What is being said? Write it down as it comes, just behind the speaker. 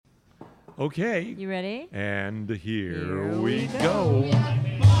Okay. You ready? And here Here we we go. go.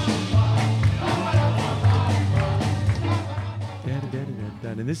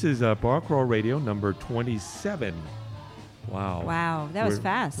 And this is Bar Crawl Radio number 27. Wow. Wow, that was We're-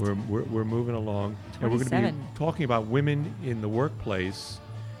 fast. We're moving along. And we're going to 27. be talking about women in the workplace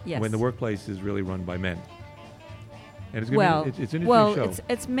Yes. when the workplace is really run by men. And it's going well, to be it's an interesting well, show.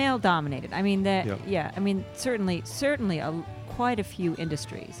 it's male dominated. I mean that. Yeah. Yeah. I mean certainly quite a few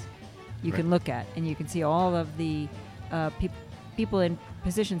industries you can Right. look at, and you can see all of the people in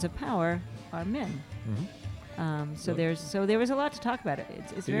positions of power are men. Mhm. So Well- there was a lot to talk about.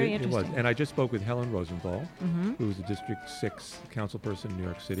 It's very It interesting. was. And I just spoke with Helen Rosenthal, Mhm. who is a District 6 council person in New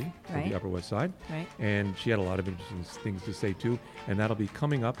York City for Right. the Upper West Side. Right. And she had a lot of interesting things to say, too. And that'll be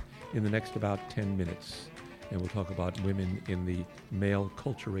coming up in the next about 10 minutes. And we'll talk about women in the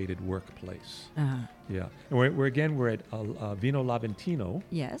male-culturated workplace. Uh-huh. Yeah. And we're at Vino Laventino.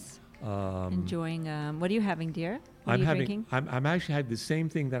 Yes. Um, Enjoying. What are you having, dear? What are you drinking? I'm actually had the same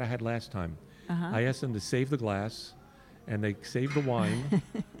thing that I had last time. Uh-huh. I asked them to save the glass, and they saved the wine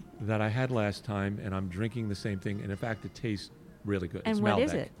that I had last time, and I'm drinking the same thing. And in fact, it tastes really good. And it's what Malbec.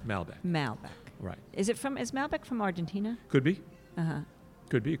 is it? Malbec. Malbec. Right. Is Malbec from Argentina? Could be. Uh-huh.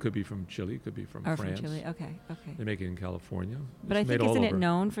 Could be. It could be from Chile. It could be from Or France. from Chile. Okay. Okay. They make it in California. But I It's made think all isn't it over.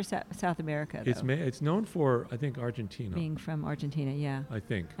 known for South America? It's though? it's known for, I think, Argentina. Being from Argentina, yeah. I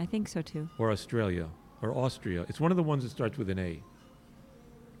think, I think so too. or Australia, or Austria. It's one of the ones that starts with an A.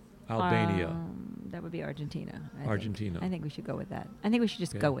 Albania. That would be Argentina. I think. Argentina. I think we should go with that. I think we should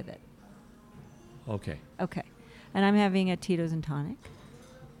just Okay. go with it. Okay. Okay. And I'm having a Tito's and tonic.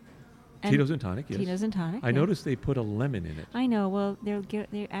 And Tito's and tonic. Yes. Tito's and tonic. I yeah. noticed they put a lemon in it. I know. Well, they're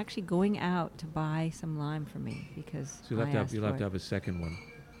actually going out to buy some lime for me because So you'll I have to have, asked you'll for have to it. have a second one.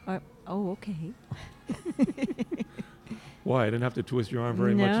 Oh, okay. Why? I didn't have to twist your arm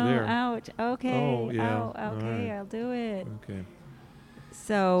very no, much there. ouch. Okay. Oh, yeah. Oh, All okay. right. I'll do it. Okay.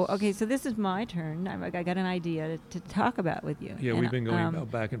 So this is my turn. I got an idea to talk about with you. Yeah, And, we've been going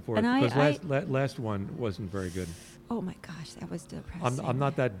back and forth. and I- Because last one wasn't very good. Oh my gosh, that was depressing. I'm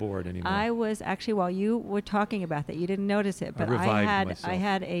not that bored anymore. I was actually, while you were talking about that, you didn't notice it, but I revived had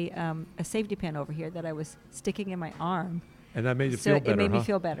myself. a safety pin over here that I was sticking in my arm. And that made you So feel better, it made huh? me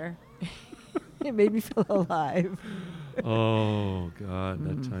feel better. It made me feel alive. Oh, God,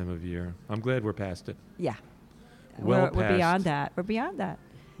 that time of year. I'm glad we're past it. Yeah. Well we're beyond past. that. We're beyond that.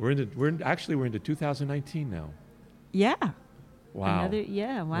 We're into 2019 now. Yeah. Wow.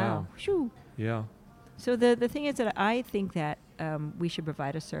 Wow. Wow. Shoo. Yeah. So the thing is that I think that we should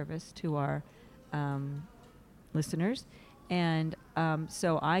provide a service to our listeners, and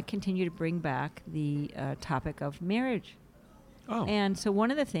so I continue to bring back the topic of marriage. Oh. And so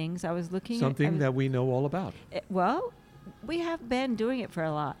one of the things I was looking Something at, that we know all about. well, we have been doing it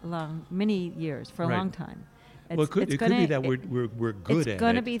for many years, for a Right. long time. Well, it could be that we're good at it. It's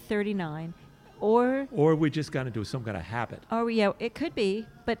going to be 39, or we just got into some kind of habit. yeah, it could be.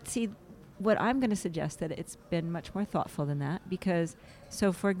 But see, what I'm going to suggest that it's been much more thoughtful than that, because,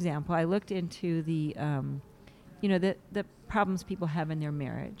 so for example, I looked into the, the problems people have in their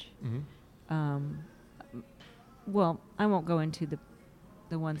marriage. Mm-hmm. Well, I won't go into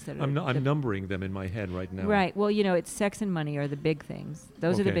the ones that are. I'm numbering them in my head right now. Right. Well, it's sex and money are the big things.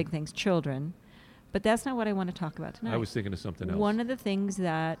 Those are the Okay. big things. Children. But that's not what I want to talk about tonight. I was thinking of something else. One of the things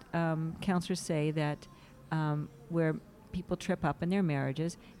that counselors say that where people trip up in their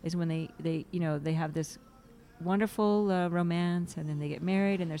marriages is when they have this wonderful romance, and then they get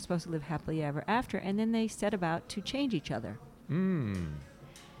married and they're supposed to live happily ever after, and then they set about to change each other.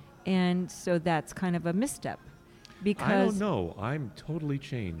 And so that's kind of a misstep. Because I don't know. I'm totally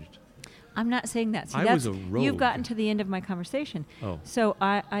changed. I'm not saying that. See, I was a rogue. You've gotten to the end of my conversation. Oh. So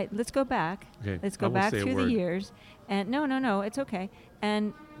I let's go back. Okay. Let's I go won't back say a through the word. years. And no, it's okay.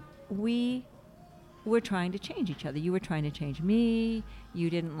 And we were trying to change each other. You were trying to change me. You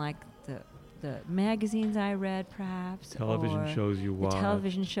didn't like the magazines I read, perhaps. Television or shows you the watch.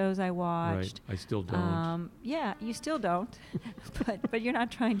 television shows I watched. Right. I still don't. Yeah, you still don't. but you're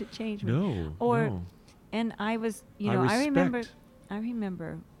not trying to change me. No. Or no. and I was, I I remember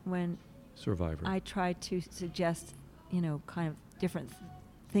respect when Survivor. I tried to suggest, kind of different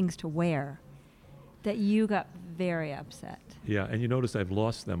things to wear, that you got very upset. Yeah, and you notice I've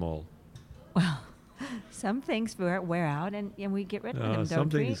lost them all. Well, some things wear out, and we get rid of them, Some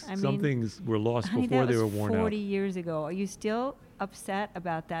don't we? things, I some mean, things were lost honey, before that they were was worn 40 out. years ago. Are you still upset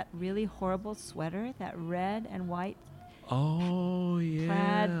about that really horrible sweater, that red and white? Oh yeah,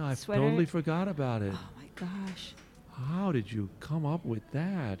 plaid I sweater? totally forgot about it. Oh my gosh. How did you come up with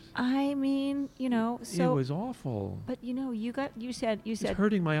that? I mean, so. It was awful. But you said. It's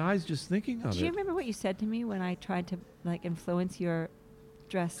hurting my eyes just thinking of Do you it. remember what you said to me when I tried to influence your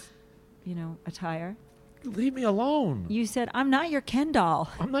dress, attire? Leave me alone. You said, "I'm not your Ken doll."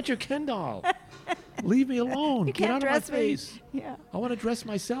 I'm not your Ken doll. Leave me alone. You Get can't out of my dress me. face. Yeah. I want to dress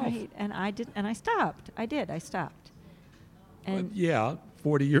myself. Right. And I did, and I stopped. I did. I stopped. And Yeah,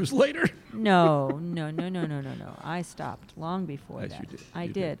 40 years later. no. I stopped long before Yes, that. you did. I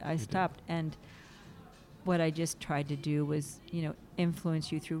You did. did. I You did. stopped, and what I just tried to do was,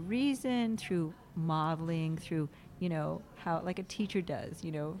 influence you through reason, through modeling, through, how like a teacher does.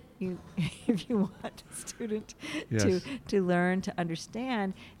 You if you want a student Yes. to learn to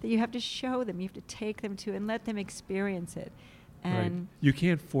understand, that you have to show them, you have to take them to and let them experience it, and Right. You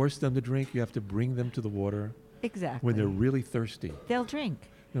can't force them to drink. You have to bring them to the water exactly when they're really thirsty. they'll drink.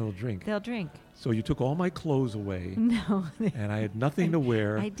 They'll drink. They'll drink. So you took all my clothes away, No, and I had nothing to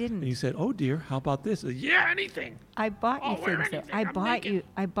wear. I didn't. And you said, "Oh dear, how about this?" I said, yeah, anything. I bought you I'll wear things. Though. anything. I I'm bought naked. you.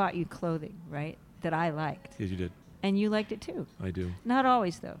 I bought you clothing, right? That I liked, Yes, you did. and you liked it too. I do. Not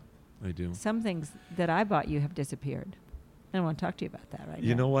always, though. I do. Some things that I bought you have disappeared. I don't want to talk to you about that right now.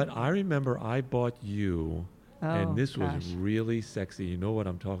 You know what? I remember I bought you, Oh, and this gosh. was really sexy. You know what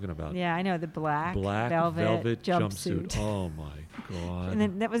I'm talking about? Yeah, I know the black velvet jumpsuit. jumpsuit. Oh my God. And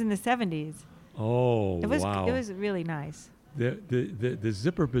then that was in the 70s. Oh It was wow. it was really nice. The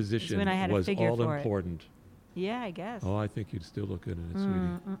zipper position when I had a was figure all for it. important. Yeah, I guess. Oh, I think you'd still look good in it,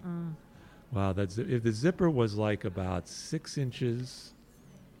 sweetie. Mm-mm. Wow, if the zipper was like about 6 inches,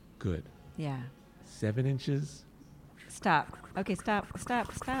 good. Yeah. 7 inches, Stop. Okay, stop.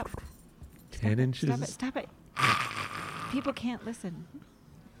 10 inches. Stop it. People can't listen.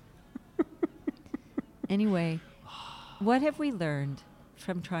 Anyway, what have we learned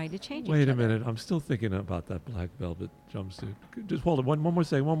from trying to change Wait each a other? minute, I'm still thinking about that black velvet jumpsuit. Just hold it. One more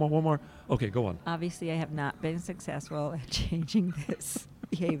second. One more. Okay, go on. Obviously, I have not been successful at changing this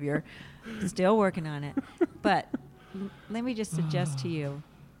behavior. Still working on it. But let me just suggest to you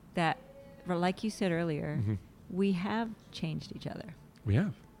that, like you said earlier, Mhm. we have changed each other. We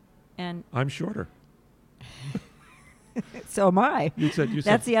have. And I'm shorter. so am I. You said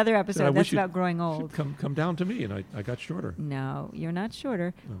That's the other said, "I episode. wish That's you'd- about growing should old. come down to me, and I got shorter. No, you're not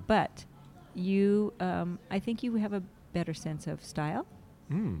shorter. Oh. But you, I think you have a better sense of style.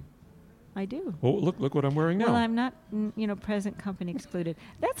 Mm. I do. Oh, look what I'm wearing now. Well, I'm not, present company excluded.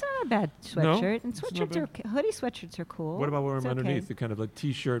 That's not a bad sweatshirt. And it's not sweatshirts bad. hoodie sweatshirts are cool. What about wearing It's them okay. underneath? The kind of like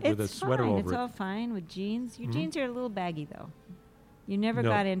T-shirt with a It's sweater fine. over It's it. all fine with jeans. Your Mhm. jeans are a little baggy, though. You never No,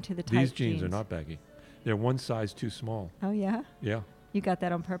 got into the tight These jeans are not baggy. They're one size too small. Oh, yeah? Yeah. You got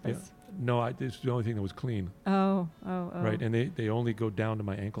that on purpose? No, this is the only thing that was clean. Oh. Right, and they only go down to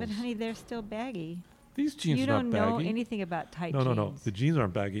my ankles. But, honey, they're still baggy. These jeans You are don't not know baggy. anything about tight No. jeans. The jeans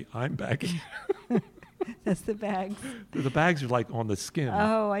aren't baggy. I'm baggy. That's the bags. The bags are like on the skin.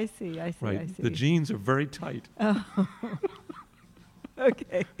 Oh, I see. right. The jeans are very tight. Oh.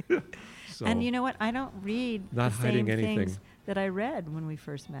 Okay. So. And you know what? I don't read Not the hiding same anything. things that I read when we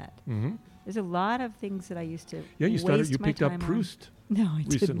first met. Mm-hmm. There's a lot of things that I used to Yeah, you started. waste You my picked up time on. Proust No, I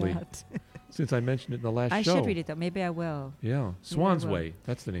recently. did not. since I mentioned it in the last I show. should read it though. Maybe I will. Yeah, Swan's will. Way.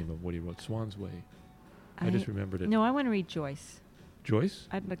 That's the name of what he wrote. Swan's Way. I just remembered it. No, I want to read Joyce. Joyce,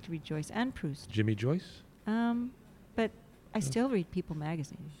 I'd like to read Joyce and Proust. Jimmy Joyce. But I still read People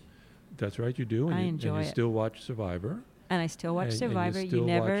magazine, That's right, you do. And I you, enjoy and you it. still watch Survivor. and I still watch And you Survivor. You still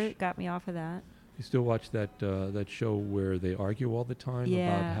never watch- got me off of that. You still watch that show where they argue all the time about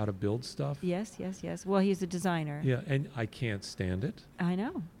Yeah. how to build stuff. Yes. Well, he's a designer. Yeah, and I can't stand it. I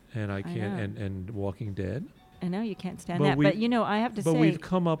know. And I I can't. know. And Walking Dead. I know you can't stand But that. we- But I have to But say, we've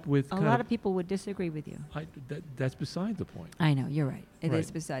come up with a kind lot of people would disagree with you. that's beside the point. I know. You're right. It is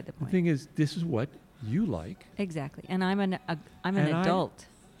Right. beside the The point. thing is, this is what you like, Exactly. And I'm an And I- adult.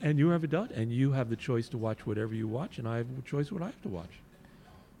 and you have adult, and you have the choice to watch whatever you watch, and I have the choice what I have to watch.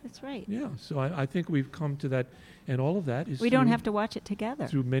 That's right. Yeah, so I think we've come to that, and all of that is We don't through- have to watch it together.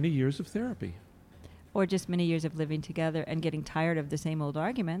 through many years of therapy. Or just many years of living together and getting tired of the same old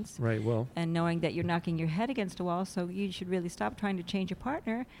arguments. Right. Well, And knowing that you're knocking your head against a wall, so you should really stop trying to change your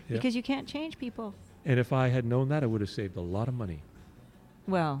partner Yeah. because you can't change people. and if I had known that, I would have saved a lot of money.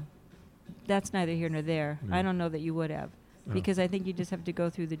 Well, that's neither here nor there. No. I don't know that you would have No. because I think you just have to go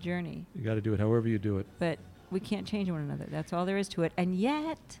through the journey. You got to do it however you do it. But we can't change one another. That's all there is to it. And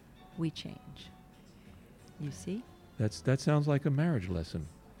yet, we change. You see? That sounds like a marriage lesson.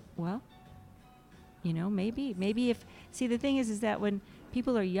 Well, maybe if the thing is that when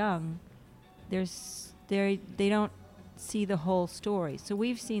people are young, they don't see the whole story. So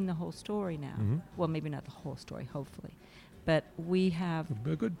we've seen the whole story now. Mhm. Well, maybe not the whole story, hopefully, but we have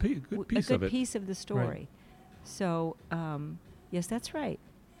A good piece a of good it. piece of the story. So, yes, that's right.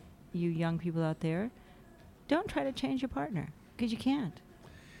 You young people out there, don't try to change your partner, because you can't.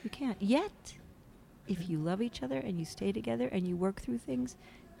 You can't. Yet, if you love each other and you stay together and you work through things,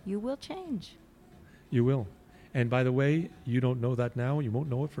 you will change. You will. And by the way, you don't know that now. You won't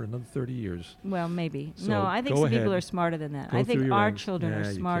know it for another 30 years. Well, maybe. So No, I think go some people ahead. are smarter than that. Go I through think your our ranks. children are Nah,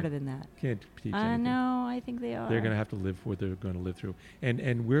 you smarter can't. than that. Can't teach I anything. know. I think they are. They're going to have to live what they're going to live through.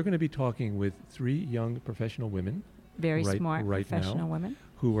 And we're going to be talking with 3 young professional women Very right- smart, right now. professional women.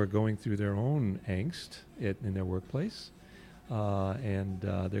 who are going through their own angst in their workplace. And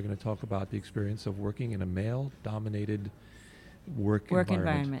they're going to talk about the experience of working in a male-dominated work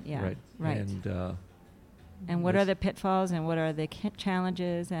environment, yeah, Right. right. And what are let's- the pitfalls and what are the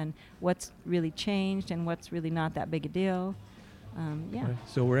challenges and what's really changed and what's really not that big a deal. Yeah. Right.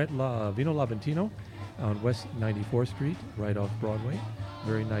 So we're at Vino Laventino on West 94th Street, right off Broadway.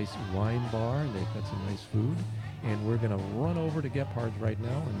 Very nice wine bar. They've got some nice food. And we're going to run over to Gephardt's right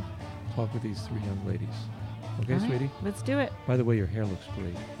now and talk with these 3 young ladies. Okay, All right, sweetie? let's do it. By the way, your hair looks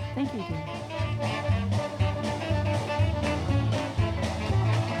great. Thank you, dear.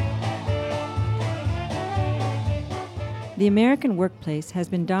 The American workplace has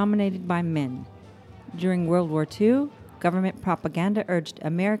been dominated by men. During World War II, government propaganda urged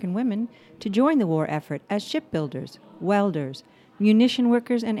American women to join the war effort as shipbuilders, welders, munition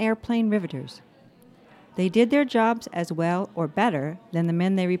workers, and airplane riveters. They did their jobs as well or better than the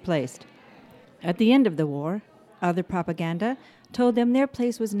men they replaced. At the end of the war, other propaganda told them their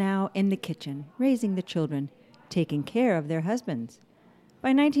place was now in the kitchen, raising the children, taking care of their husbands. By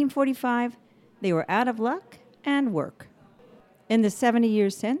 1945, they were out of luck and work. In the 70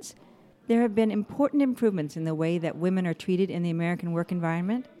 years since, there have been important improvements in the way that women are treated in the American work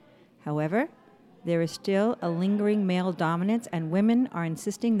environment. However, there is still a lingering male dominance, and women are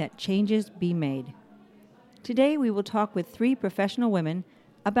insisting that changes be made. Today, we will talk with 3 professional women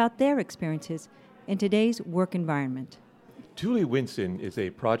about their experiences in today's work environment. Julie Winson is a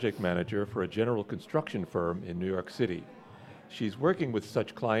project manager for a general construction firm in New York City. She's working with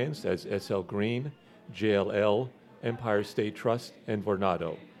such clients as SL Green, JLL, Empire State Trust, and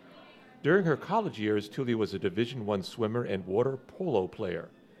Vornado. During her college years, Julie was a Division I swimmer and water polo player.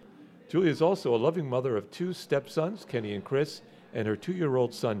 Julie is also a loving mother of 2 stepsons, Kenny and Chris, and her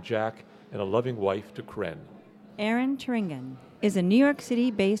 2-year-old son, Jack, and a loving wife to Kren. Erin Turingen is a New York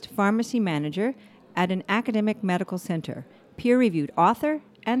City-based pharmacy manager at an academic medical center, peer-reviewed author,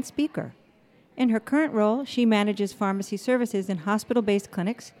 and speaker. In her current role, she manages pharmacy services in hospital-based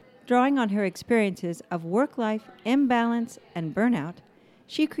clinics. Drawing on her experiences of work-life imbalance and burnout,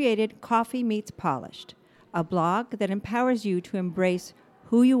 she created Coffee Meets Polished, a blog that empowers you to embrace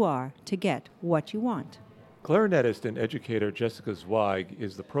who you are to get what you want. Clarinetist and educator Jessica Zweig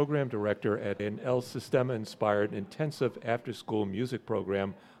is the program director at an El Sistema-inspired intensive after-school music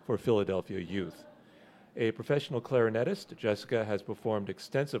program for Philadelphia youth. A professional clarinetist, Jessica has performed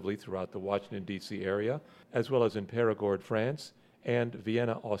extensively throughout the Washington, D.C. area, as well as in Perigord, France, and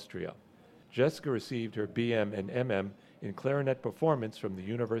Vienna, Austria. Jessica received her BM and MM in clarinet performance from the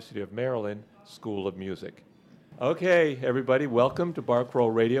University of Maryland School of Music. Okay, everybody, welcome to Bar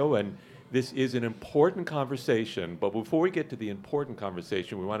Crawl Radio, and this is an important conversation, but before we get to the important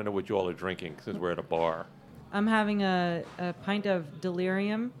conversation, we want to know what you all are drinking, since we're at a bar. I'm having a pint of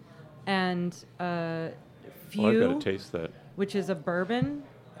delirium and Few, I've got to taste that. which is a bourbon,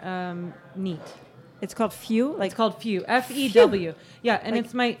 neat. It's called Few? It's called Few, F-E-W. Yeah, and Like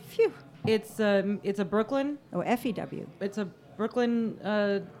it's my, Few. it's a Brooklyn, Oh, F-E-W. it's a Brooklyn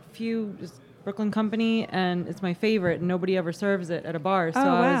Few, Brooklyn company, and it's my favorite. And nobody ever serves it at a bar, so Oh,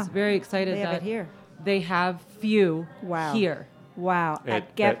 I wow. was very excited They have that it here. they have Few Wow. here. Wow. At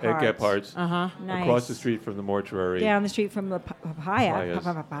At Gephardt's. Gephardt's, Uh-huh. Nice. across the street from the mortuary, Down the street from the papaya. Papayas.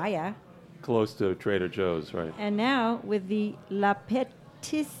 Papaya. close to Trader Joe's, right? And now with the La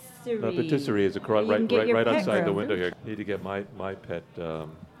Patisserie. The patisserie is You can right get your pet outside the groomed. window here. Need to get my pet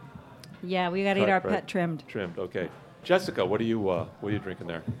Yeah, we got to get our Right. pet trimmed. trimmed. Okay, Jessica, what are you drinking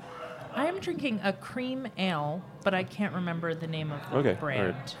there? I am drinking a cream ale, but I can't remember the name of the Okay, all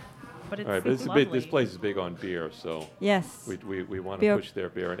brand. right. But it's All right, but lovely. this place is big on beer, so Yes. we want to Beer. push their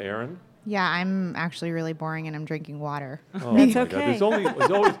beer. And Aaron? Yeah, I'm actually really boring and I'm drinking water. Oh That's my God. okay. There's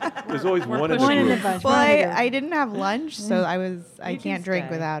always We're one in the One in the group. bunch. Well, one in the group. I didn't have lunch, so I You can can't drink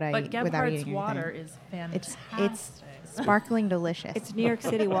stay. without But without Gephardt's eating water anything. is It's fantastic. sparkling delicious. It's New York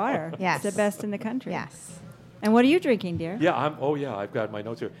City water. Yes. It's the best in the country. yes. And what are you drinking, dear? Yeah, I've got my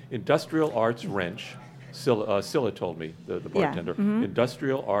notes here. Industrial Arts Wrench, Scylla told me, the Yeah, bartender.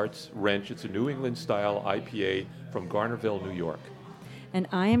 Industrial Arts Wrench. It's a New England style IPA from Garnerville, New York. And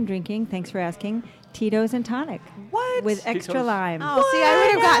I am drinking, thanks for asking, Tito's and tonic. What? With extra Tito's? lime. Oh, see, I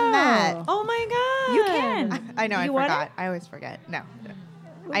would have gotten that. Oh my god. You can. I know, I You want forgot. it? I always forget. No.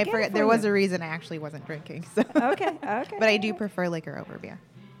 We'll I get it forget. for There was you. a reason I actually wasn't drinking. So. Okay, okay. But I do prefer liquor over beer.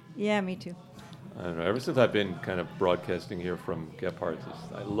 Yeah, me too. I don't know. Ever since I've been kind of broadcasting here from Gephardt's,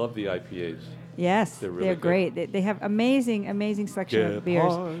 I love the IPAs. Yes, They're they're, really good. great. They have amazing selection of beers,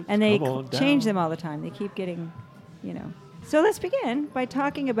 Gephards, and they come on change down. them all the time. They keep getting, So let's begin by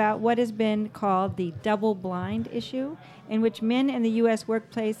talking about what has been called the double-blind issue, in which men in the U.S.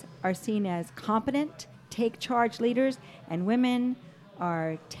 workplace are seen as competent, take-charge leaders, and women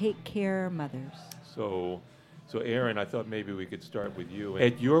are take-care mothers. So Aaron, I thought maybe we could start with you.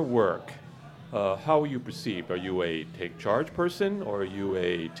 At your work, how are you perceived? Are you a take charge person, or are you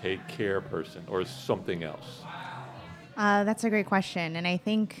a take care person, or something else? That's a great question. And I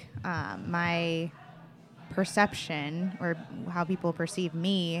think my perception or how people perceive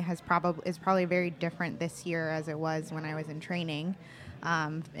me is probably very different this year as it was when I was in training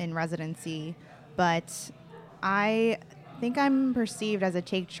in residency. But I think I'm perceived as a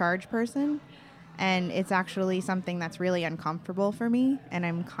take charge person. And it's actually something that's really uncomfortable for me. And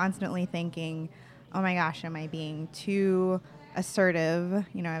I'm constantly thinking, oh my gosh, am I being too assertive?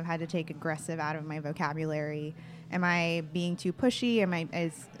 I've had to take aggressive out of my vocabulary. Am I being too pushy?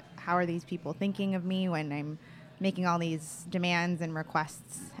 How are these people thinking of me when I'm making all these demands and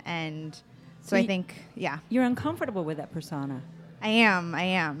requests? And so I think, yeah. You're uncomfortable with that persona. I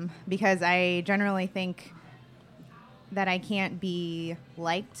am. Because I generally think that I can't be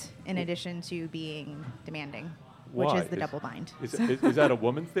liked in addition to being demanding, which Why? is the double bind. Is that a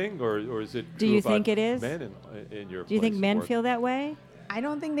woman thing, or is it Do true you about think it is? men in your Do you think place of men work? feel that way? I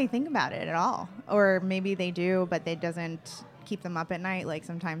don't think they think about it at all. Or maybe they do, but it doesn't keep them up at night like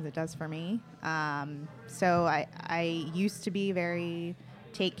sometimes it does for me. So I used to be very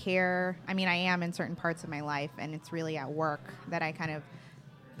take care. I mean, I am in certain parts of my life, and it's really at work that I kind of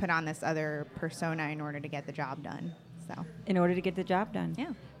put on this other persona in order to get the job done. So In order to get the job done.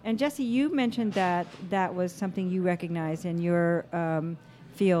 yeah. And Jesse, you mentioned that was something you recognized in your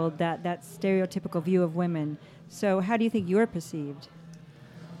field, that stereotypical view of women. So how do you think you're perceived?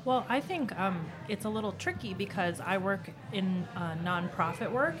 Well, I think it's a little tricky because I work in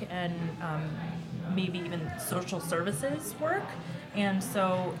nonprofit work and maybe even social services work. And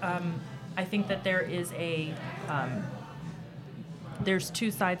so I think that there is there's two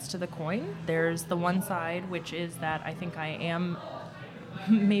sides to the coin. There's the one side, which is that I think I am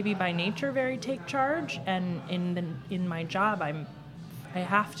maybe by nature very take charge, and in my job I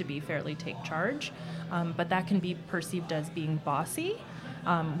have to be fairly take charge, but that can be perceived as being bossy,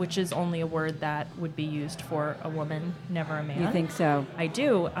 which is only a word that would be used for a woman, never a man. You think so? I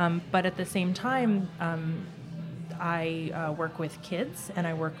do, but at the same time, I work with kids and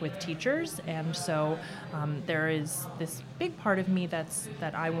I work with teachers, and so there is this big part of me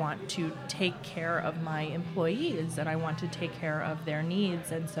that I want to take care of my employees and I want to take care of their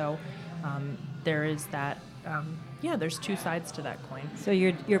needs, and so there is that. There's two sides to that coin. So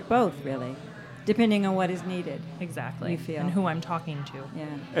you're both, really, depending on what is needed. Exactly. You feel. And who I'm talking to. Yeah.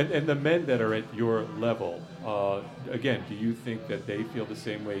 And the men that are at your level, again, do you think that they feel the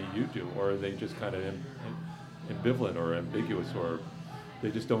same way you do, or are they just kind of ambivalent or ambiguous, or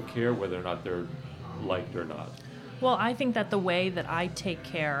they just don't care whether or not they're liked or not? Well, I think that the way that I take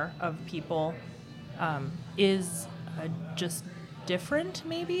care of people is just different,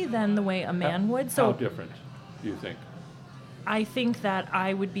 maybe, than the way a man would. So how different do you think? I think that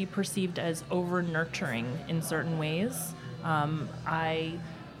I would be perceived as over-nurturing in certain ways. I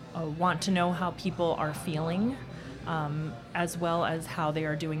want to know how people are feeling, as well as how they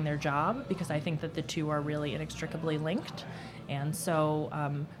are doing their job, because I think that the two are really inextricably linked. And so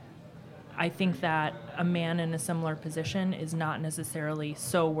I think that a man in a similar position is not necessarily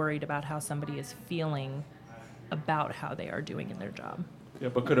so worried about how somebody is feeling about how they are doing in their job. Yeah,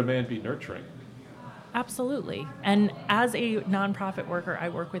 but could a man be nurturing? Absolutely. And as a nonprofit worker, I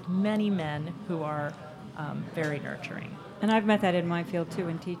work with many men who are very nurturing. And I've met that in my field too,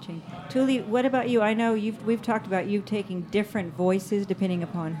 in teaching. Tuli, what about you? I know we've talked about you taking different voices depending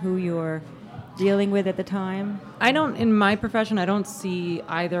upon who you're dealing with at the time. In my profession, I don't see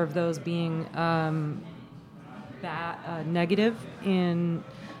either of those being negative.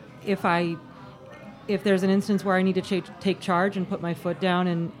 If there's an instance where I need to take charge and put my foot down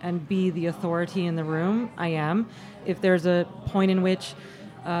and be the authority in the room, I am. If there's a point in which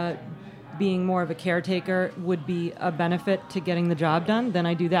being more of a caretaker would be a benefit to getting the job done, then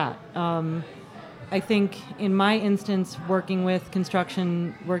I do that. I think in my instance, working with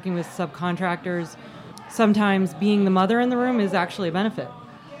construction, working with subcontractors, sometimes being the mother in the room is actually a benefit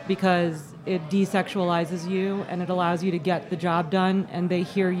because it desexualizes you and it allows you to get the job done, and they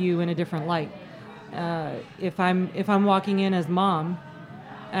hear you in a different light. If I'm walking in as mom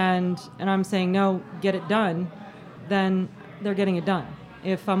and I'm saying no, get it done, then they're getting it done.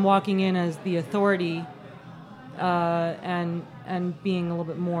 If I'm walking in as the authority and being a little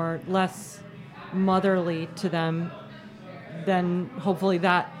bit more less motherly to them, then hopefully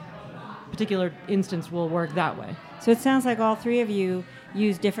that particular instance will work that way. So it sounds like all three of you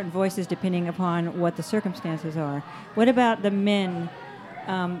use different voices depending upon what the circumstances are. What about the men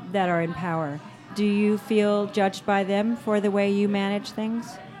that are in power? Do you feel judged by them for the way you manage things?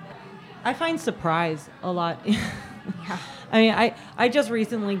 I find surprise a lot. Yeah. I mean, I just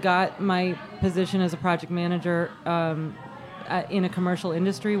recently got my position as a project manager in a commercial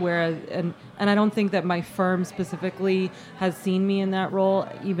industry, and I don't think that my firm specifically has seen me in that role,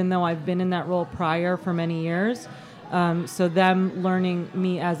 even though I've been in that role prior for many years. So them learning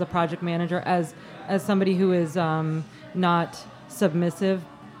me as a project manager, as somebody who is not submissive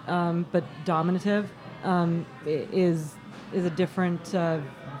but dominative, is a different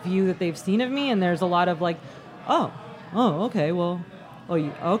view that they've seen of me. And there's a lot of like, oh, okay, well,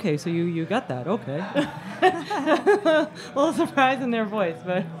 okay, so you got that, okay. A little surprise in their voice,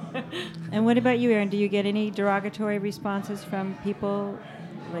 but. And what about you, Erin? Do you get any derogatory responses from people?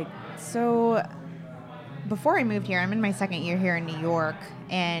 So before I moved here, I'm in my second year here in New York,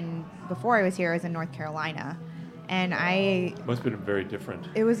 and before I was here, I was in North Carolina. And Must have been very different.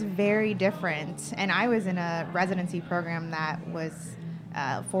 It was very different. And I was in a residency program that was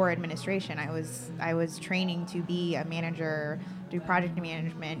for administration. I was training to be a manager, do project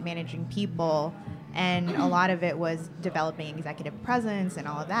management, managing people, and a lot of it was developing executive presence and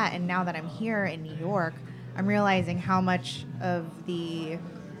all of that. And now that I'm here in New York, I'm realizing how much of the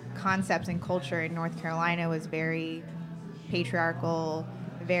concepts and culture in North Carolina was very patriarchal,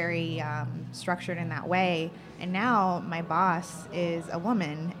 very structured in that way. And now my boss is a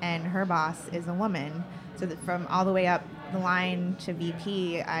woman and her boss is a woman. So that from all the way up the line to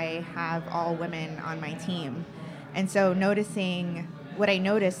VP, I have all women on my team. And so what I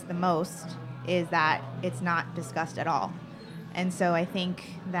noticed the most is that it's not discussed at all. And so I think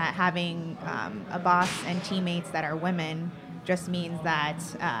that having a boss and teammates that are women just means that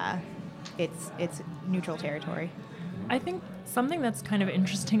it's neutral territory. I think something that's kind of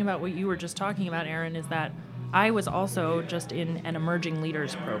interesting about what you were just talking about, Erin, is that I was also just in an Emerging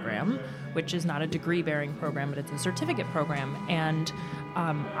Leaders program, which is not a degree-bearing program, but it's a certificate program. And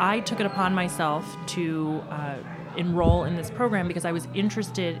I took it upon myself to enroll in this program because I was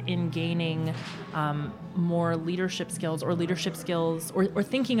interested in gaining more leadership skills or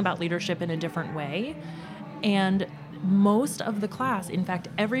thinking about leadership in a different way. And most of the class, in fact,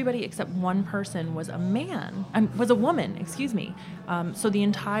 everybody except one person was a woman, excuse me. So the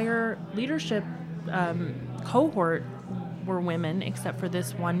entire leadership cohort were women except for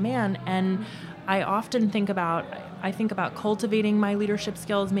this one man. And I often think about cultivating my leadership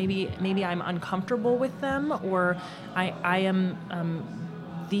skills. Maybe I'm uncomfortable with them, or I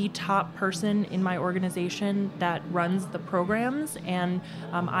am the top person in my organization that runs the programs, and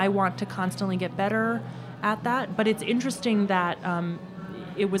I want to constantly get better at that. But it's interesting that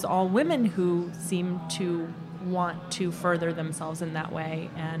it was all women who seemed to want to further themselves in that way.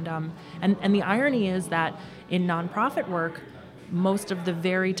 And the irony is that in nonprofit work, most of the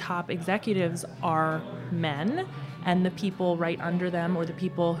very top executives are men, and the people right under them, or the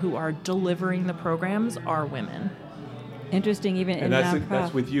people who are delivering the programs, are women. Interesting, even in nonprofit. And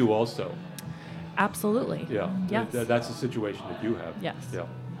that's with you also. Absolutely. Yeah. Yes. That's the situation that you have. Yes. Yeah.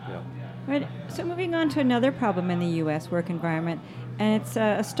 Yeah. Right. So moving on to another problem in the U.S. work environment, and it's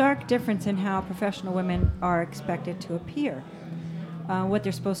a stark difference in how professional women are expected to appear, what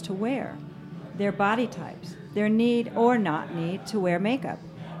they're supposed to wear, their body types, their need or not need to wear makeup.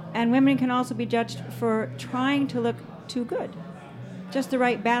 And women can also be judged for trying to look too good. Just the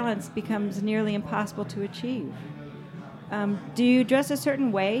right balance becomes nearly impossible to achieve. Do you dress a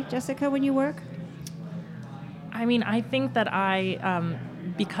certain way, Jessica, when you work? I mean, I think that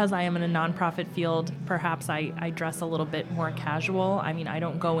because I am in a nonprofit field, perhaps I dress a little bit more casual. I mean, I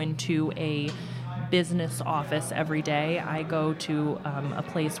don't go into a business office every day. I go to a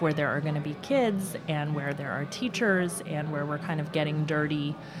place where there are going to be kids and where there are teachers and where we're kind of getting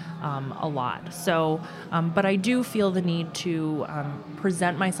dirty a lot. So, but I do feel the need to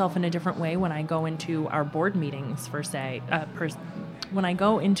present myself in a different way when I go into our board meetings, when I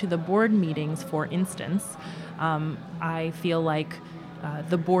go into the board meetings, for instance, I feel like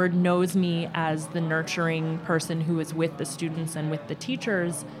the board knows me as the nurturing person who is with the students and with the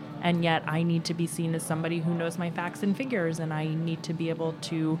teachers, and yet I need to be seen as somebody who knows my facts and figures, and I need to be able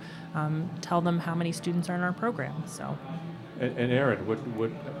to tell them how many students are in our program. So, And Erin,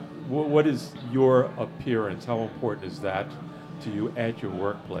 what is your appearance? How important is that to you at your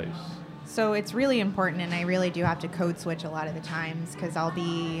workplace? So it's really important, and I really do have to code switch a lot of the times because I'll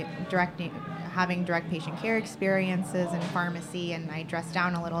be having direct patient care experiences in pharmacy, and I dress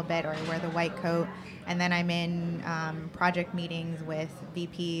down a little bit or wear the white coat, and then I'm in project meetings with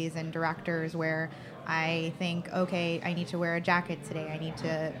VPs and directors where I think, okay, I need to wear a jacket today, I need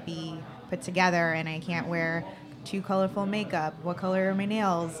to be put together, and I can't wear too colorful makeup, what color are my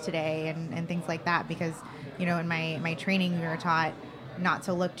nails today, and things like that, because in my training we were taught not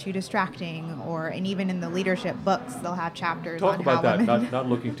to look too distracting, and even in the leadership books they'll have chapters Talk on about how that, women not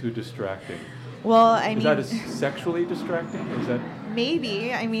looking too distracting. Well, Is that sexually distracting? Is that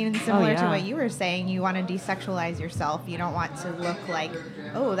maybe. Similar to yeah. what you were saying, you want to desexualize yourself. You don't want to look like,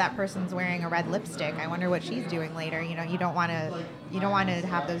 oh, that person's wearing a red lipstick. I wonder what she's doing later. You don't want to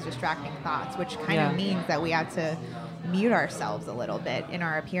have those distracting thoughts, which kind of means that we have to mute ourselves a little bit in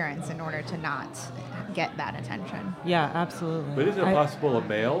our appearance in order to not get that attention. Yeah, absolutely. But is it possible a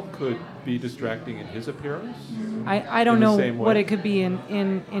male could be distracting in his appearance? I don't in the know same way? what it could be in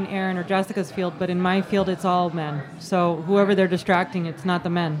Erin or Jessica's field, but in my field, it's all men. So whoever they're distracting, it's not the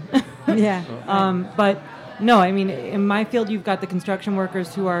men. Yeah. But no, in my field, you've got the construction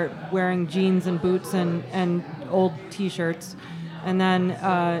workers who are wearing jeans and boots and old T-shirts. And then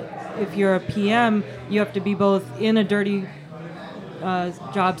if you're a PM, you have to be both in a dirty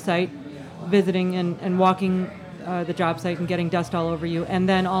job site, visiting and walking the job site and getting dust all over you, and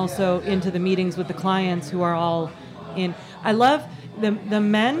then also into the meetings with the clients who are all in. I love the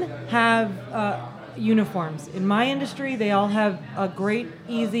men have uniforms. In my industry, they all have a great,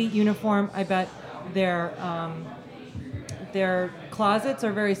 easy uniform. I bet their closets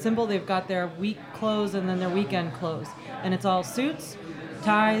are very simple. They've got their week clothes and then their weekend clothes. And it's all suits,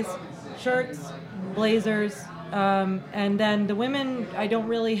 ties, shirts, blazers. And then the women, I don't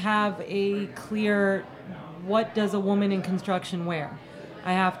really have a clear, what does a woman in construction wear?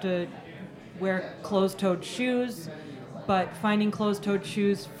 I have to wear closed-toed shoes, but finding closed-toed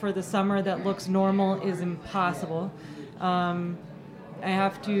shoes for the summer that looks normal is impossible. I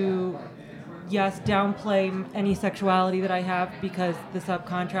have to, downplay any sexuality that I have because the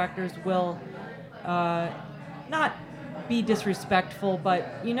subcontractors will not be disrespectful, but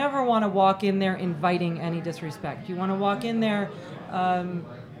you never want to walk in there inviting any disrespect. You want to walk in there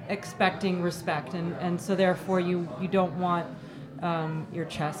expecting respect, and so therefore you don't want your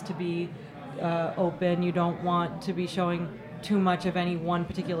chest to be open. You don't want to be showing too much of any one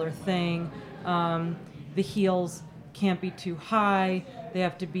particular thing. The heels can't be too high. They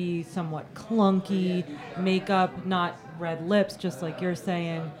have to be somewhat clunky. Makeup, not red lips, just like you're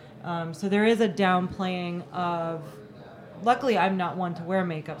saying. So there is a downplaying of. Luckily, I'm not one to wear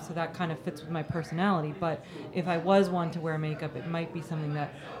makeup, so that kind of fits with my personality. But if I was one to wear makeup, it might be something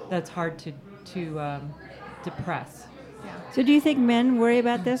that's hard to depress. So do you think men worry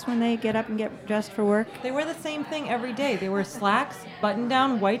about this when they get up and get dressed for work? They wear the same thing every day. They wear slacks,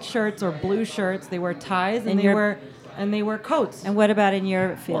 button-down white shirts or blue shirts. They wear ties, and they wear coats. And what about in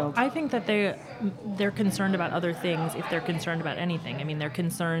your field? I think that they're concerned about other things if they're concerned about anything. They're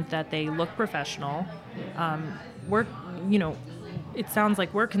concerned that they look professional. It sounds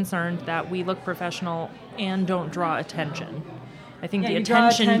like we're concerned that we look professional and don't draw attention. I think the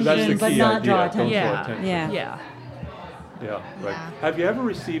attention That's the means, key not idea. draw Don't attention. draw attention. yeah. Yeah, right. Yeah. Have you ever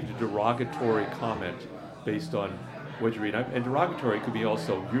received a derogatory comment based on what you read? And derogatory could be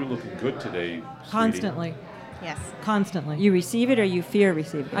also, you're looking good today, sweetie. Constantly. Yes. Constantly. You receive it or you fear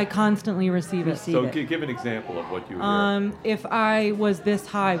receiving it? I constantly receive it. So give an example of what you hear. If I was this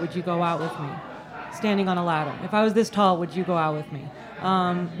high, would you go out with me? Standing on a ladder. If I was this tall, would you go out with me?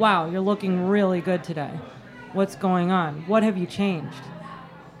 Wow, you're looking really good today. What's going on? What have you changed?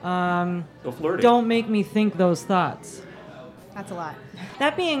 So flirting. Don't make me think those thoughts. That's a lot.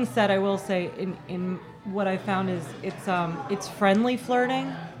 That being said, I will say in what I found is it's friendly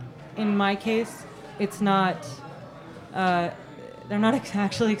flirting. In my case, it's not. They're not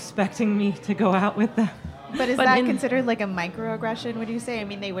actually expecting me to go out with them. But is that considered like a microaggression, would you say?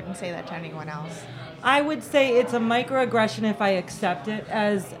 They wouldn't say that to anyone else. I would say it's a microaggression if I accept it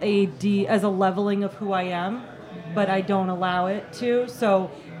as a leveling of who I am, but I don't allow it to.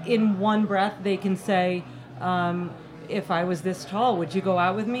 So in one breath, they can say, if I was this tall, would you go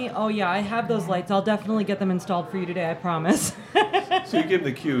out with me? Oh yeah, I have those lights. I'll definitely get them installed for you today, I promise. So you give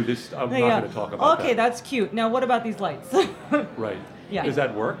the cue, I'm not going to talk about that. Okay, that's cute. Now what about these lights? Right. Yeah. Does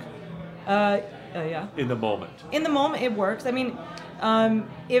that work Yeah. in the moment? In the moment, it works. I mean,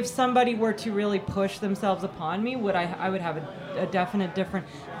 if somebody were to really push themselves upon me, I would have a definite different.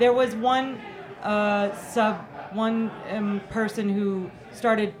 There was one person who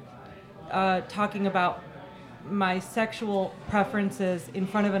started talking about my sexual preferences in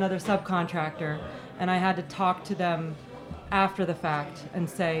front of another subcontractor, and I had to talk to them after the fact and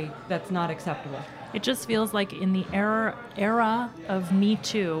say that's not acceptable. It just feels like in the era of Me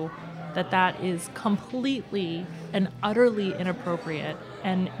Too, that is completely and utterly inappropriate,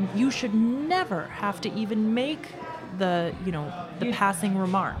 and you should never have to even make the passing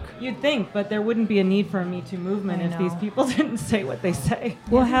remark. You'd think, but there wouldn't be a need for a Me Too movement I if these know. people didn't say what they say.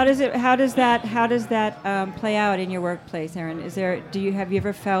 Well, how does that play out in your workplace, Erin? Have you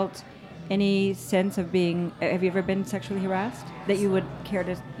ever felt any sense of being? Have you ever been sexually harassed that you would care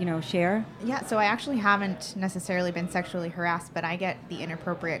to share? Yeah, so I actually haven't necessarily been sexually harassed, but I get the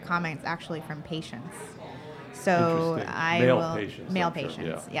inappropriate comments actually from patients. So Interesting. male I'm sure,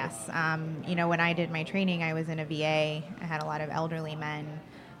 patients, yeah. yes. When I did my training, I was in a VA. I had a lot of elderly men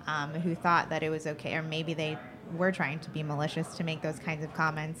who thought that it was okay, or maybe they were trying to be malicious to make those kinds of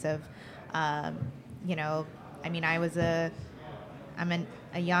comments of, I'm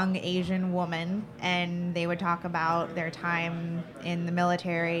a young Asian woman, and they would talk about their time in the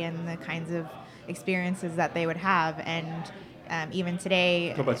military and the kinds of experiences that they would have. And even today,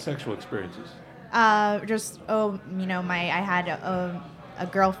 Talk about sexual experiences. I had a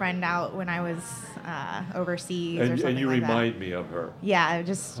girlfriend out when I was overseas or something And you like that. remind me of her. Yeah,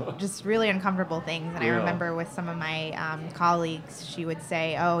 just really uncomfortable things. And I Yeah. remember with some of my colleagues, she would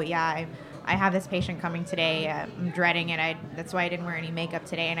say, "Oh yeah, I have this patient coming today. I'm dreading it. That's why I didn't wear any makeup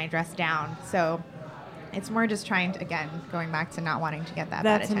today, and I dressed down." So it's more just trying to, again, going back to not wanting to get that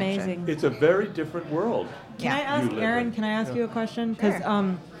bad That's attention. amazing. It's a very different world. Can I Yeah. ask You live Erin? in. Can I ask Yeah. you a question? Because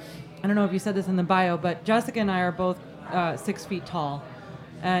Sure. I don't know if you said this in the bio, but Jessica and I are both 6 feet tall,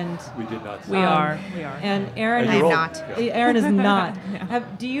 and We did not. We say. are. And Erin And I'm you're old. not. Yeah. Erin is not. Yeah.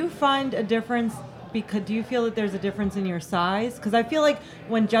 Do you find a difference? Because do you feel that there's a difference in your size? Because I feel like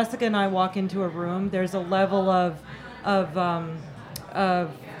when Jessica and I walk into a room, there's a level of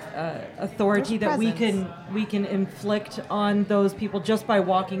authority There's that we presence. can inflict on those people just by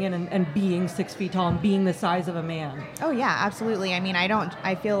walking in and being 6 feet tall and being the size of a man. Oh yeah, absolutely. I mean,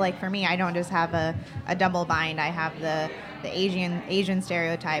 I feel like for me, I don't just have a double bind. I have the Asian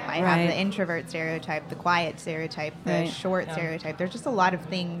stereotype. I have Right. the introvert stereotype, the quiet stereotype, the Right. short Yeah. stereotype. There's just a lot of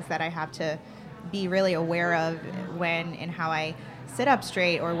things that I have to be really aware of when and how I sit up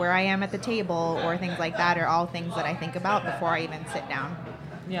straight, or where I am at the table, or things like that are all things that I think about before I even sit down.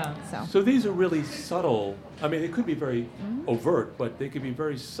 Yeah. So these are really subtle. I mean, it could be very overt, but they could be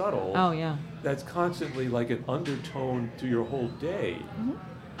very subtle. Oh yeah. That's constantly like an undertone to your whole day.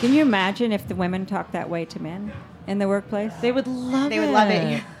 Can you imagine if the women talk that way to men in the workplace? They would love They would love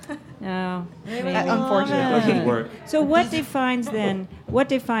it. No. They would maybe. love Unfortunately. It doesn't work. So what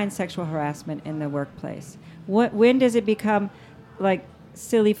defines sexual harassment in the workplace? When does it become like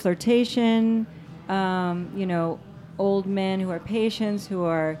silly flirtation? Old men who are patients who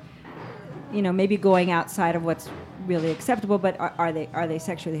are, maybe going outside of what's really acceptable, but are they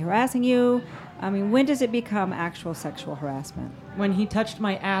sexually harassing you? I mean, when does it become actual sexual harassment? When he touched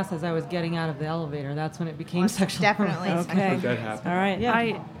my ass as I was getting out of the elevator, that's when it became Well, sexual. definitely harassment. Okay. That happens. All right.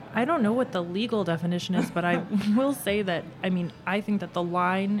 Yeah. I don't know what the legal definition is, but I will say that I think that the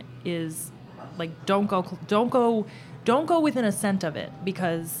line is like don't go within a cent of it,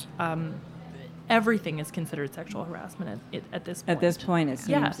 because everything is considered sexual harassment at this point. At this point, it seems.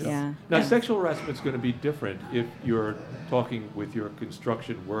 Yes. Yeah. Now, Yes. sexual harassment is going to be different if you're talking with your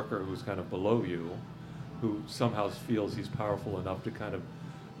construction worker who's kind of below you, who somehow feels he's powerful enough to kind of,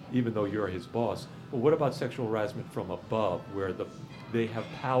 even though you're his boss. But what about sexual harassment from above, where they have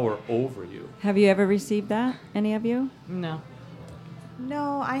power over you? Have you ever received that? Any of you? No.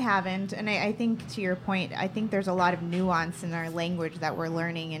 No, I haven't. And I think, to your point, I think there's a lot of nuance in our language that we're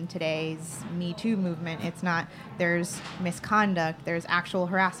learning in today's Me Too movement. It's not, there's misconduct, there's actual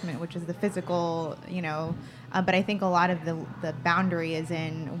harassment, which is the physical, but I think a lot of the boundary is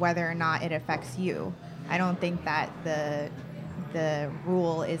in whether or not it affects you. I don't think that the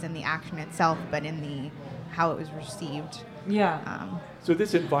rule is in the action itself, but in the how it was received. Yeah. So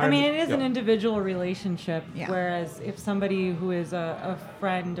this I environment... mean, it is an Yeah. individual relationship, Yeah. whereas if somebody who is a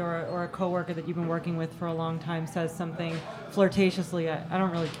friend or a coworker that you've been working with for a long time says something flirtatiously, I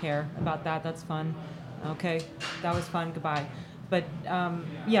don't really care about that. That's fun. Okay, that was fun. Goodbye. But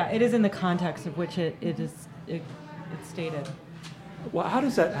yeah, it is in the context of which it's stated. Well, how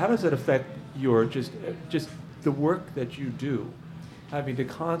does that affect your just the work that you do? having to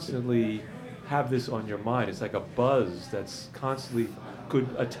constantly have this on your mind. It's like a buzz that's constantly could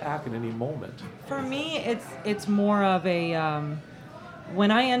attack at any moment. For me, it's more of a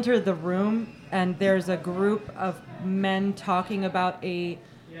when I enter the room and there's a group of men talking about a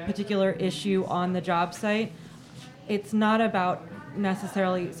particular issue on the job site, it's not about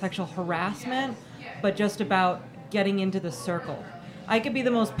necessarily sexual harassment, but just about getting into the circle. I could be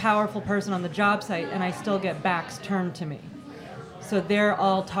the most powerful person on the job site and I still get backs turned to me. So they're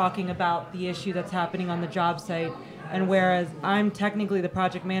all talking about the issue that's happening on the job site, and whereas I'm technically the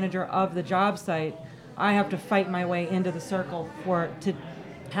project manager of the job site, I have to fight my way into the circle to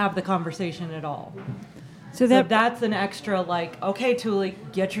have the conversation at all. So that's an extra, like, okay, Thule,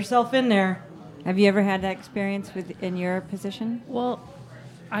 get yourself in there. Have you ever had that experience in your position? Well,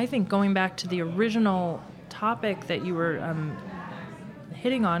 I think going back to the original topic that you were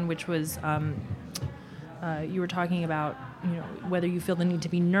hitting on, which was you were talking about, whether you feel the need to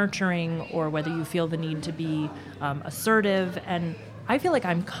be nurturing or whether you feel the need to be assertive. And I feel like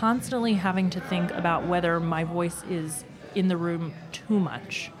I'm constantly having to think about whether my voice is in the room too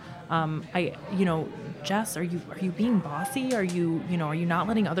much. Jess, are you being bossy? Are you not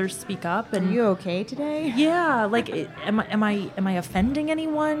letting others speak up? And are you okay today? Yeah, like, am I offending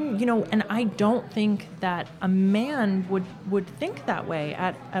anyone? And I don't think that a man would think that way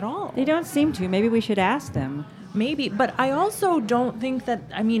at all. They don't seem to. Maybe we should ask them. Maybe, but I also don't think that.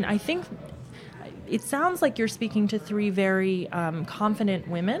 I think it sounds like you're speaking to three very confident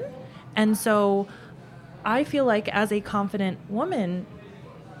women, and so I feel like as a confident woman,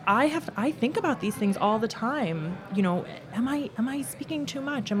 I think about these things all the time. Am I speaking too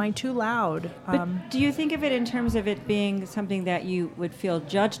much? Am I too loud? But do you think of it in terms of it being something that you would feel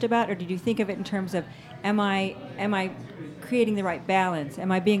judged about, or did you think of it in terms of am I creating the right balance?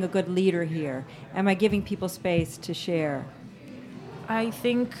 Am I being a good leader here? Am I giving people space to share? I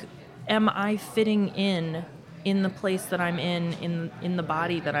think, am I fitting in the place that I'm in the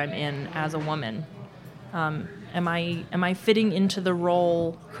body that I'm in as a woman? Am I fitting into the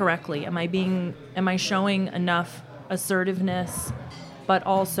role correctly? Am I showing enough assertiveness, but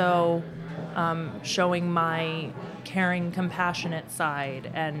also showing my caring, compassionate side?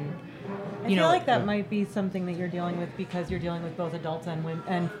 And I feel like that might be something that you're dealing with because you're dealing with both adults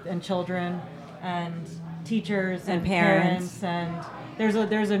and children and teachers and parents, and there's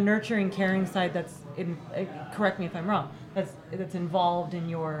a nurturing, caring side that's correct me if I'm wrong, that's involved in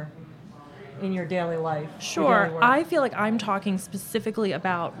your daily life. Sure. I feel like I'm talking specifically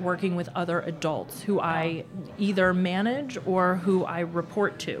about working with other adults who I either manage or who I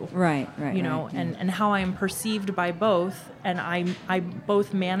report to. Right. And how I am perceived by both. And I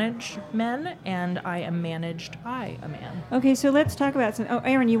both manage men and I am managed by a man. Okay, so let's talk about some. Oh,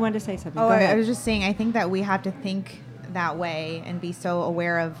 Erin, you wanted to say something. Oh, Go ahead. I was just saying, I think that we have to think that way and be so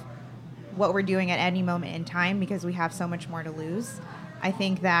aware of what we're doing at any moment in time because we have so much more to lose. I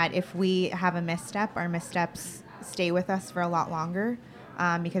think that if we have a misstep, our missteps stay with us for a lot longer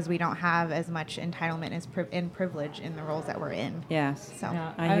because we don't have as much entitlement and privilege in the roles that we're in. Yes, so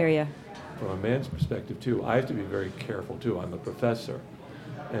yeah, I hear you. From a man's perspective, too, I have to be very careful, too. I'm a professor.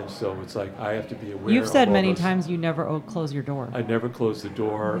 And so it's like I have to be aware. You've said of many times you never close your door. I never close the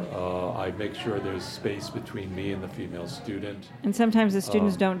door. I make sure there's space between me and the female student. And sometimes the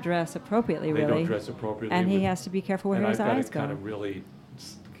students don't dress appropriately, really. They don't dress appropriately. And he has to be careful where his eyes go. And I've got to kind of really,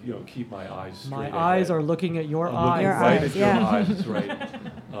 keep my eyes straight My ahead. eyes are looking at your eyes. Looking right at yeah. your eyes, right.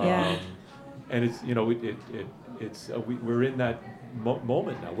 Yeah. And it's we're in that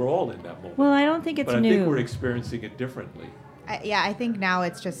moment now. We're all in that moment. Well, I don't think it's but new. I think we're experiencing it differently. I think now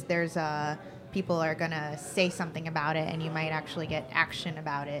it's just people are going to say something about it and you might actually get action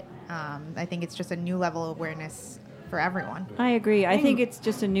about it. I think it's just a new level of awareness for everyone. I agree. I think it's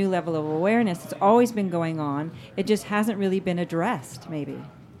just a new level of awareness. It's always been going on. It just hasn't really been addressed, maybe.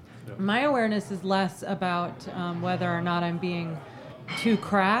 My awareness is less about whether or not I'm being too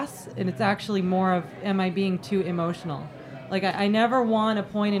crass, and it's actually more of, am I being too emotional? Like, I never want a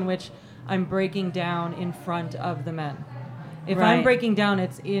point in which I'm breaking down in front of the men. If Right. I'm breaking down,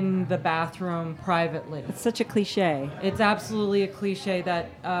 it's in the bathroom privately. It's such a cliche. It's absolutely a cliche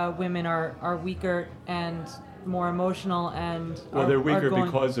that women are weaker and more emotional and They're weaker going,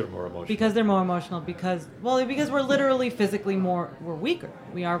 because they're more emotional. because they're more emotional because we're literally physically we're weaker.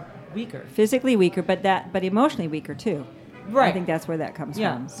 We are weaker. Physically weaker, but emotionally weaker too. Right. I think that's where that comes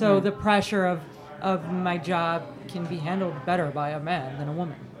Yeah. from. So the pressure of my job can be handled better by a man than a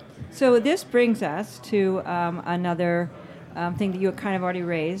woman. So this brings us to another thing that you kind of already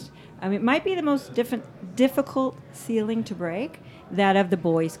raised. It might be the most difficult ceiling to break, that of the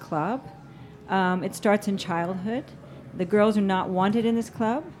boys' club. It starts in childhood. The girls are not wanted in this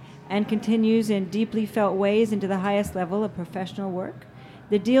club, and continues in deeply felt ways into the highest level of professional work.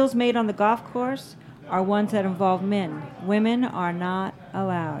 The deals made on the golf course are ones that involve men. Women are not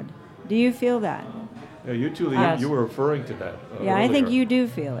allowed. Do you feel that? Yeah, you two, Yes. you were referring to that. Yeah, I think earlier. you do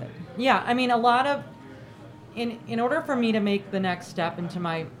feel it. Yeah, I mean, a lot of, in order for me to make the next step into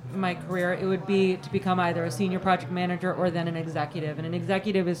my career, it would be to become either a senior project manager or then an executive. And an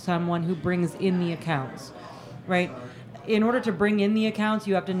executive is someone who brings in the accounts, right? In order to bring in the accounts,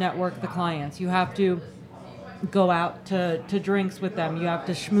 you have to network the clients. You have to go out to drinks with them. You have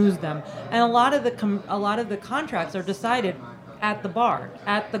to schmooze them. And a lot of the contracts are decided at the bar,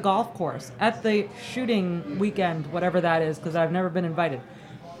 at the golf course, at the shooting weekend, whatever that is, because I've never been invited.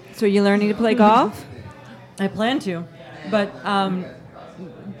 So you're learning to play golf? I plan to, but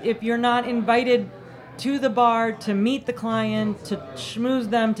if you're not invited to the bar to meet the client, to schmooze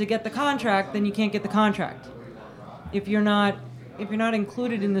them, to get the contract, then you can't get the contract. If you're not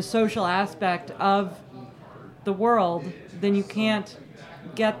included in the social aspect of the world, then you can't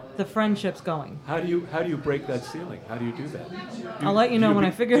get the friendships going. How do you break that ceiling? How do you do that? I'll let you know when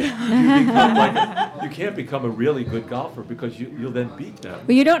I figure it out. You become you can't become a really good golfer because you'll then beat them.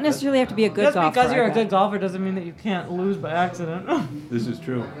 Well, you don't necessarily have to be a good Just golfer. because you're I a bet. good golfer doesn't mean that you can't lose by accident. This is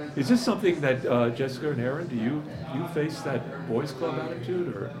true. Is this something that Jessica and Aaron, do you face that boys club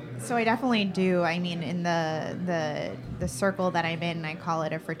attitude or? So I definitely do. I mean, in the circle that I'm in, I call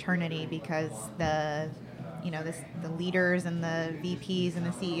it a fraternity because the leaders and the VPs and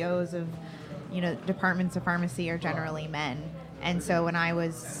the CEOs of, departments of pharmacy are generally men. And so when I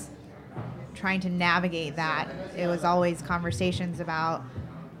was trying to navigate that, it was always conversations about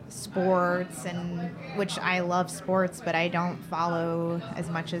sports, and which I love sports, but I don't follow as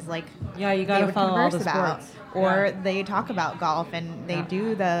much as Yeah, you they gotta would follow all converse the about. sports. Or Yeah. they talk about golf and they Yeah.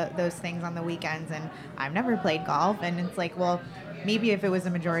 do those things on the weekends, and I've never played golf, and it's like, well, maybe if it was a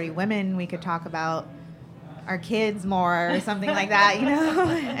majority women, we could talk about our kids more or something like that,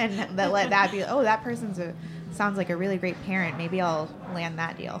 and let that be, that sounds like a really great parent. Maybe I'll land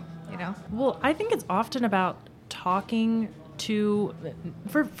that deal, Well, I think it's often about talking to,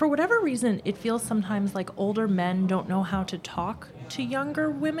 for whatever reason, it feels sometimes like older men don't know how to talk to younger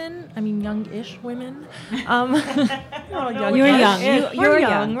women. I mean, young-ish women. You're young. You're We're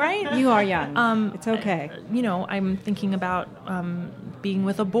young, right? You are young. It's okay. I'm thinking about being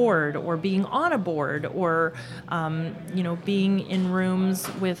with a board or being on a board or, being in rooms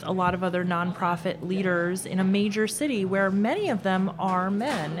with a lot of other nonprofit leaders in a major city where many of them are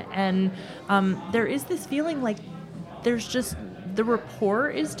men. And there is this feeling like there's just the rapport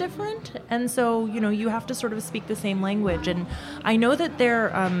is different, and so you have to sort of speak the same language. And I know that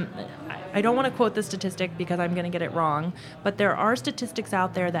I don't want to quote the statistic because I'm going to get it wrong, but there are statistics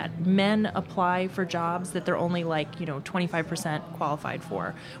out there that men apply for jobs that they're only 25% qualified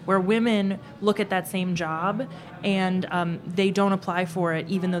for, where women look at that same job and they don't apply for it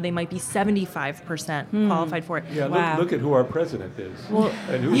even though they might be 75% qualified for it. Yeah, Wow. look at who our president is, Well,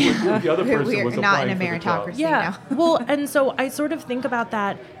 and who the other person We're was not in applying a for the job. meritocracy. Yeah. Well, and so I sort of think about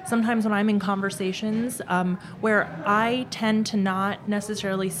that sometimes when I'm in conversations where I tend to not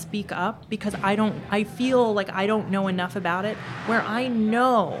necessarily speak up because I feel like I don't know enough about it, where I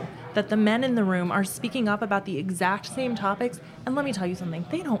know that the men in the room are speaking up about the exact same topics. And let me tell you something,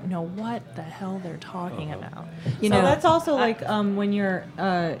 they don't know what the hell they're talking about. So that's also when you're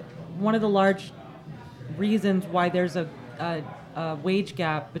one of the large reasons why there's a wage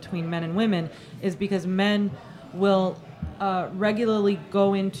gap between men and women is because men will regularly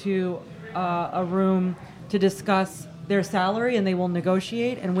go into a room to discuss their salary and they will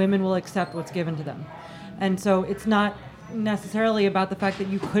negotiate, and women will accept what's given to them. And so it's not necessarily about the fact that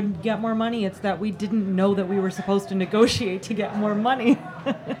you couldn't get more money, it's that we didn't know that we were supposed to negotiate to get more money.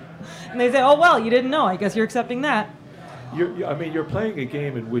 And they say, oh, well, you didn't know, I guess you're accepting that. You're playing a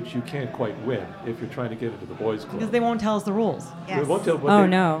game in which you can't quite win if you're trying to get into the boys' club. Because they won't tell us the rules. Yes. They won't tell, Oh,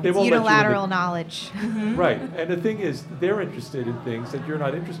 no. They It's won't let you in unilateral knowledge. Right, and the thing is, they're interested in things that you're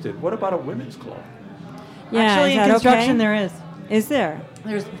not interested in. What about a women's club? Yeah, Actually, is in that construction, okay? there is. Is there?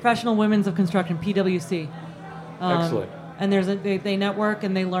 There's Professional Women's of Construction, PWC. Excellent. And they network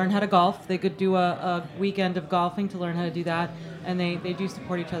and they learn how to golf. They could do a weekend of golfing to learn how to do that, and they do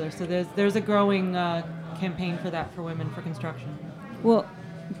support each other. So there's a growing campaign for that for women for construction. Well,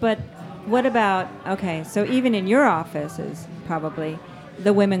 but what about, so even in your offices, probably,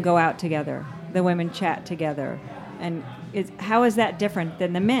 the women go out together, the women chat together. And how is that different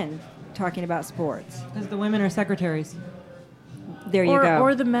than the men talking about sports? Because the women are secretaries. There you go.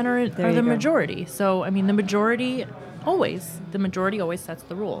 Or the men are There you the go. majority. So, the majority always sets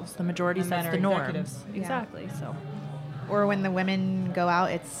the rules. The majority The men sets are the norms. executives. Exactly. So. or when the women go out,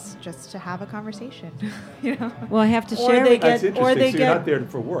 it's just to have a conversation. You know. Well, I have to Or share. they with- That's get- interesting. or they so you're get- not there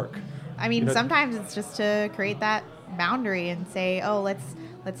for work. I mean, You know- sometimes it's just to create that boundary and say, oh, let's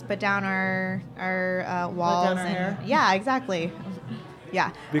put down our walls. down our and hair? Yeah, exactly.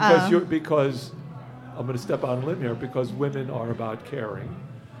 Yeah. Because I'm going to step on a limb here, because women are about caring,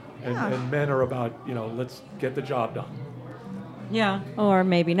 Yeah. and men are about, let's get the job done. Yeah. or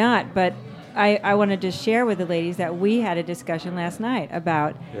maybe not. But I wanted to share with the ladies that we had a discussion last night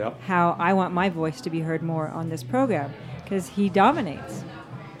about Yep. how I want my voice to be heard more on this program because he dominates.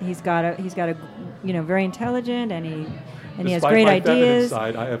 He's got a very intelligent and he has Despite great my feminine ideas.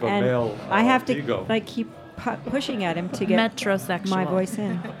 side, I have a and male I have to ego. keep pushing at him to get Metrosexual. my voice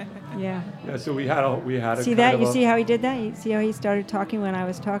in. Yeah. Yeah, so we had a See kind that? of You a- see how he did that? You see how he started talking when I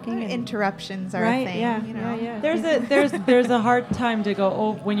was talking? And- Interruptions are right? a thing. Yeah. You know? There's a hard time to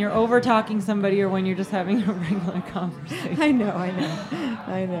go when you're over talking somebody or when you're just having a regular conversation. I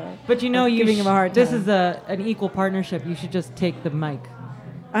know. But I'm giving him a hard This time. is an equal partnership. You should just take the mic.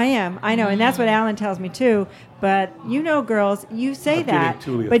 I know, and that's what Alan tells me too. But girls, you say I'm giving that,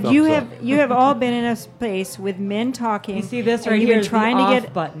 Tuli a but you thumbs have up. you have all been in a space with men talking. You see this and right you've here been is trying the to off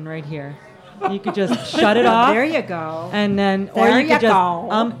get. button right here. You could just shut it off. There you go. And then, or There you you could just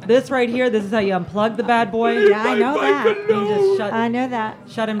go. this right here. This is how you unplug the bad boy. Yeah, I know that. You just shut. I know that.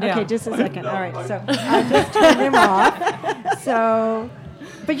 Shut him down. Okay, just a second. All right, so I just turned him off. So,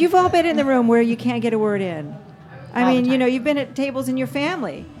 but you've all been in the room where you can't get a word in. I All the mean, time. you've been at tables in your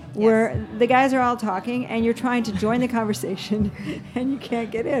family where the guys are all talking and you're trying to join the conversation and you can't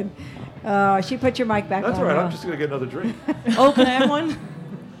get in. She put your mic back That's on. all right. now. I'm just going to get another drink. Oh, can I have one?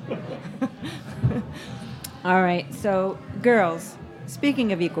 All right, so girls,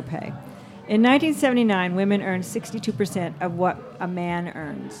 speaking of equal pay, in 1979, women earned 62% of what a man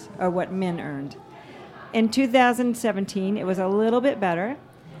earns, or what men earned. In 2017, it was a little bit better,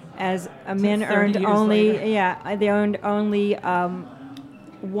 as men 30 earned years only, later. they earned only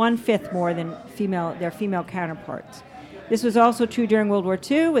 1/5 more than their female counterparts. This was also true during World War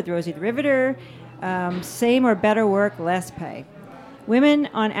II with Rosie the Riveter. Same or better work, less pay. Women,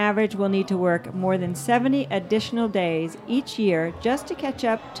 on average, will need to work more than 70 additional days each year just to catch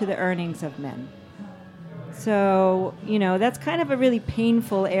up to the earnings of men. So, that's kind of a really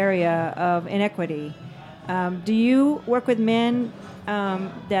painful area of inequity. Do you work with men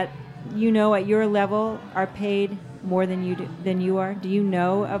that at your level are paid more than you are? Do you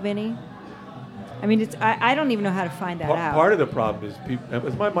know of any? I mean, I don't even know how to find that out. Part of the problem is people.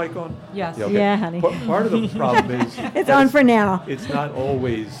 Is my mic on? Yes. okay. Yeah, honey. Part of the problem is It's on for now. It's not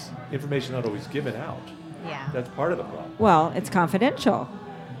always information not always given out. Yeah. That's part of the problem. Well, it's confidential.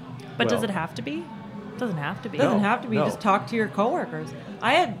 But does Well- it have to be? Doesn't have to be. Doesn't have to be. no. Just talk to your coworkers.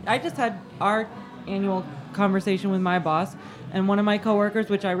 I just had our annual conversation with my boss, and one of my coworkers,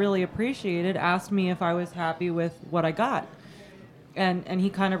 which I really appreciated, asked me if I was happy with what I got. And he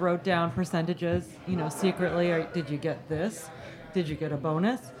kind of wrote down percentages, secretly. Or, did you get this? Did you get a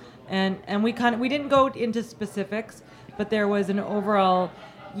bonus? And we didn't go into specifics, but there was an overall,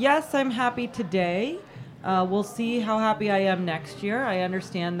 yes, I'm happy today. We'll see how happy I am next year. I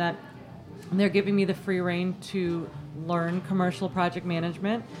understand that they're giving me the free rein to learn commercial project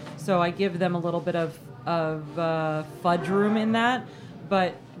management, so I give them a little bit of fudge room in that.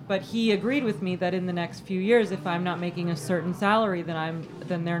 But he agreed with me that in the next few years, if I'm not making a certain salary,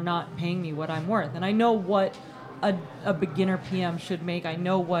 then they're not paying me what I'm worth. And I know what a beginner PM should make. I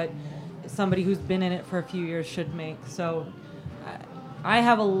know what somebody who's been in it for a few years should make. So I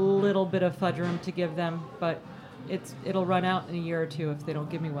have a little bit of fudge room to give them, but it'll run out in a year or two if they don't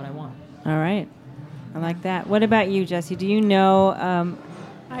give me what I want. All right. I like that. What about you, Jesse? Do you know?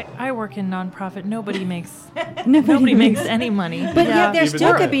 I work in nonprofit. Nobody makes nobody makes any money. But yet there Even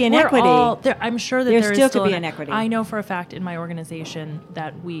still though- could be We're inequity. all- I'm sure that There there still is could be an- inequity. I know for a fact in my organization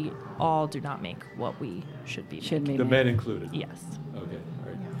that we all do not make what we should be. Should making. be. The men included. Yes. Okay.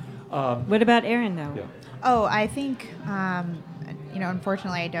 All right. What about Erin, though? Yeah. Oh, I think,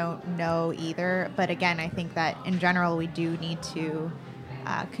 unfortunately, I don't know either. But again, I think that in general, we do need to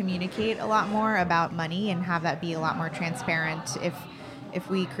communicate a lot more about money and have that be a lot more transparent. If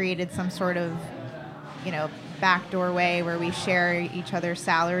we created some sort of, backdoor way where we share each other's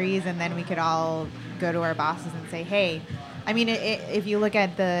salaries and then we could all go to our bosses and say, hey, I mean, if you look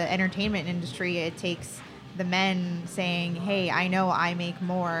at the entertainment industry, it takes the men saying, hey, I know I make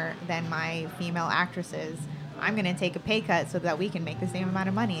more than my female actresses. I'm going to take a pay cut so that we can make the same amount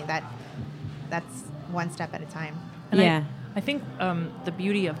of money. That's one step at a time. And Yeah. I think the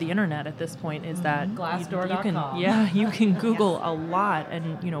beauty of the internet at this point is that Glassdoor.com. you can Google a lot,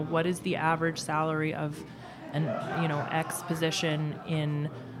 and what is the average salary of an X position in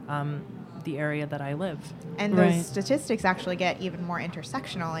the area that I live. And those statistics actually get even more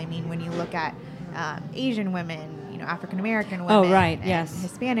intersectional. I mean, when you look at Asian women, African American women, and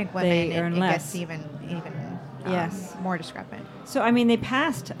Hispanic women, it gets even more discrepant. So, I mean, they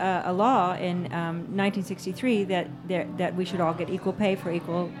passed a law in 1963 that we should all get equal pay for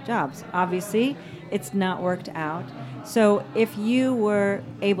equal jobs. Obviously, it's not worked out. So, if you were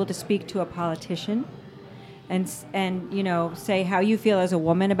able to speak to a politician and say how you feel as a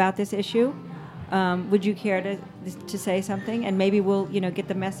woman about this issue, would you care to say something? And maybe we'll get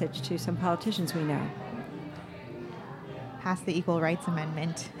the message to some politicians we know. Pass the Equal Rights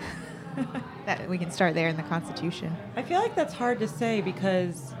Amendment. That we can start there in the Constitution. I feel like that's hard to say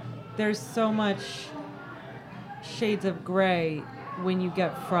because there's so much shades of gray when you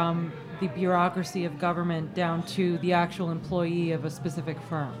get from the bureaucracy of government down to the actual employee of a specific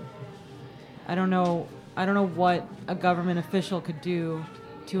firm. I don't know what a government official could do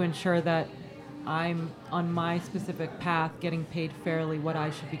to ensure that I'm on my specific path getting paid fairly what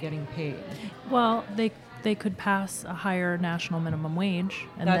I should be getting paid. Well, they could pass a higher national minimum wage.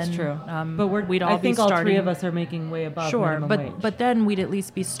 And that's then, true. But we'd all be starting. All three of us are making way above minimum wage. But then we'd at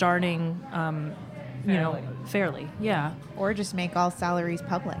least be starting, fairly. Yeah. Or just make all salaries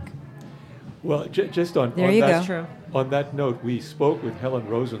public. Well, just on that note, we spoke with Helen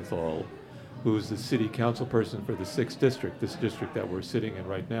Rosenthal, who's the city council person for the 6th district, this district that we're sitting in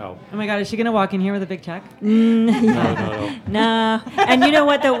right now. Oh my God, is she going to walk in here with a big check? No. And you know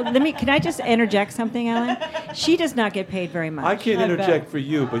what, though? Can I just interject something, Ellen? She does not get paid very much. I can't interject for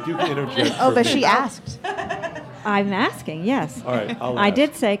you, but you can interject for but me. She asked. I'm asking, yes. All right, I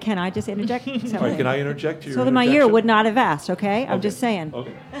did say, can I just interject something? All right, can I interject to your So that my ear would not have asked, okay? I'm just saying.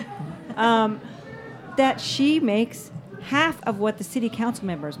 Okay. That she makes half of what the city council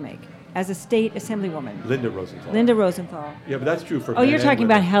members make as a state assemblywoman. Linda Rosenthal. Yeah, but that's true for men you're talking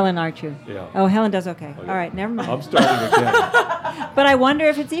and about women. Helen, aren't you? Yeah. Oh, Helen does okay. All right, never mind. I'm starting again. But I wonder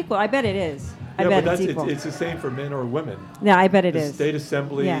if it's equal. I bet it is. I bet it's equal. It's the same for men or women. Yeah, I bet it is. The state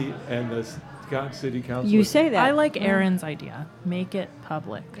assembly and the city council. You say that. I like Erin's idea. Make it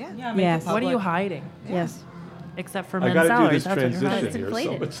public. Yeah. Yes. What are you hiding? Yes. Except for men's I got to do salaries. this That's what you're transition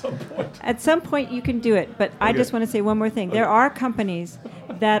hiding. here. So at some point. At some point, you can do it. But I just want to say one more thing. There are companies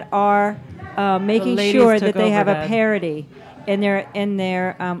that are making sure that they have a parity in their.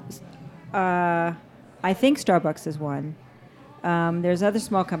 I think Starbucks is one. There's other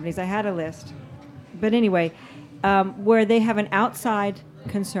small companies. I had a list, but anyway, where they have an outside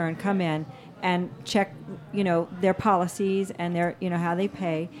concern come in and check, their policies and their, how they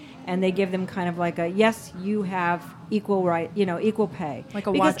pay, and they give them kind of like a yes, you have equal right, equal pay, like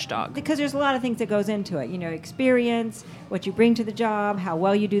a watchdog. Because there's a lot of things that goes into it, experience, what you bring to the job, how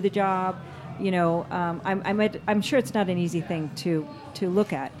well you do the job. I'm sure it's not an easy thing to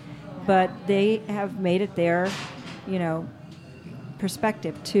look at, but they have made it their,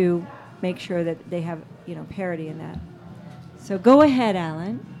 perspective to make sure that they have, parity in that. So go ahead,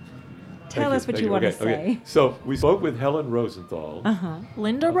 Alan. Tell us what you want to say. Okay. So we spoke with Helen Rosenthal.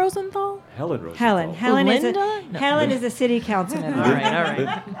 Linda Rosenthal? Helen Rosenthal. Helen is a city council member. All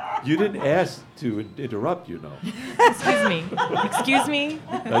right. You didn't ask to interrupt, Excuse me?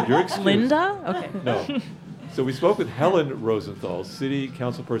 You're excused. Linda? Okay. No. So we spoke with Helen Rosenthal, city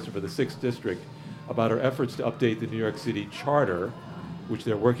council person for the 6th district, about her efforts to update the New York City Charter, which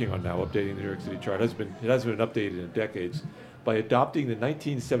they're working on now, updating the New York City Charter. It hasn't been updated in decades, by adopting the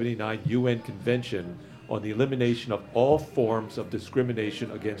 1979 UN Convention on the Elimination of All Forms of Discrimination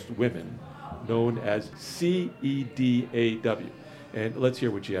Against Women, known as CEDAW. And let's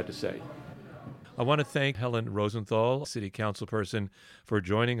hear what she had to say. I want to thank Helen Rosenthal, city council person, for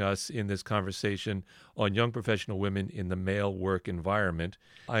joining us in this conversation on young professional women in the male work environment.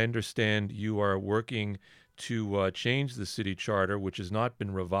 I understand you are working to change the city charter, which has not been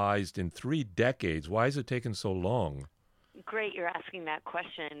revised in 3 decades. Why has it taken so long? Great you're asking that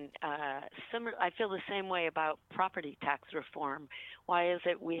question. I feel the same way about property tax reform. Why is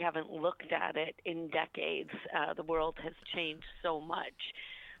it we haven't looked at it in decades? The world has changed so much.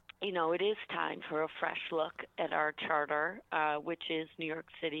 It is time for a fresh look at our charter, which is New York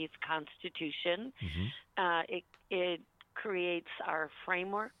City's constitution. Mm-hmm. It creates our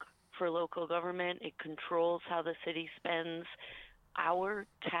framework for local government. It controls how the city spends our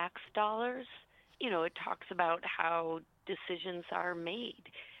tax dollars. It talks about how decisions are made.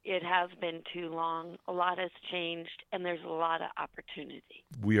 It has been too long. A lot has changed, and there's a lot of opportunity.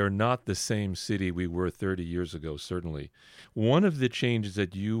 We are not the same city we were 30 years ago, certainly. One of the changes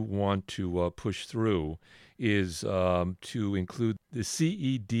that you want to push through is to include the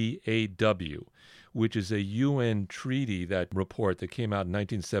CEDAW, which is a UN treaty report that came out in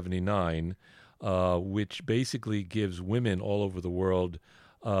 1979, which basically gives women all over the world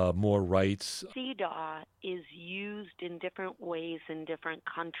more rights. CEDAW is used in different ways in different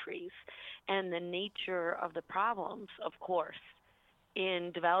countries, and the nature of the problems, of course,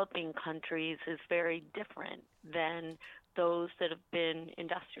 in developing countries is very different than those that have been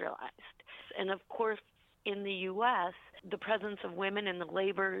industrialized. And of course, in the U.S., the presence of women in the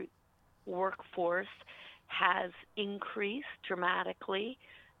labor workforce has increased dramatically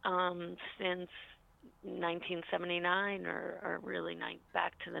since 1979 or really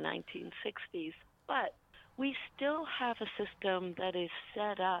back to the 1960s. But we still have a system that is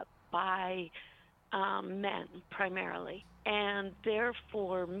set up by men primarily, and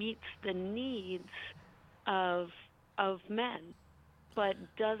therefore meets the needs of men, but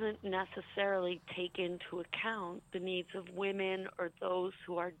doesn't necessarily take into account the needs of women or those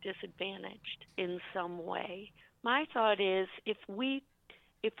who are disadvantaged in some way. My thought is if we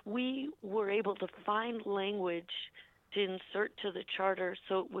were able to find language to insert to the charter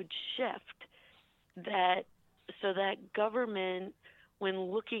so it would shift so that government, when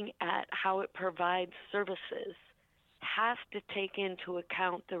looking at how it provides services, has to take into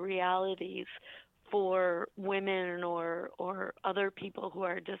account the realities for women or other people who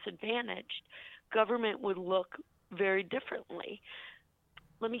are disadvantaged, government would look very differently.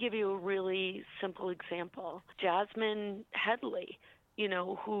 Let me give you a really simple example. Jasmine Headley,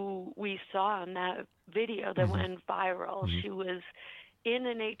 who we saw in that video that went viral. She was in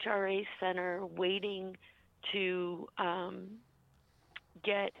an HRA center waiting to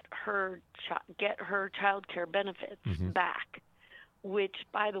get her child care benefits back, which,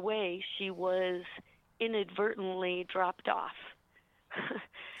 by the way, she was inadvertently dropped off.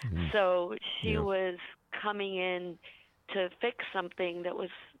 So she was coming in to fix something that was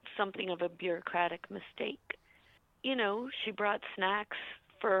something of a bureaucratic mistake. She brought snacks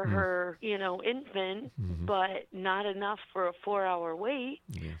for her, infant, but not enough for a 4-hour wait.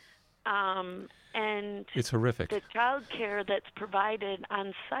 And it's horrific. The child care that's provided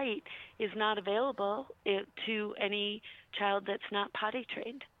on site is not available to any child that's not potty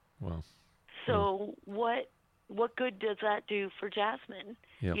trained. Wow. So what good does that do for Jasmine?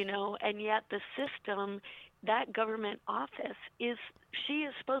 Yep. And yet the system, that government office she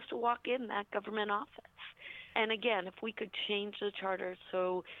is supposed to walk in that government office. And again, if we could change the charter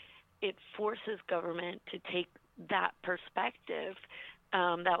so it forces government to take that perspective,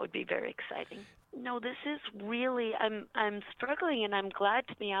 that would be very exciting. No, this is really, I'm struggling, and I'm glad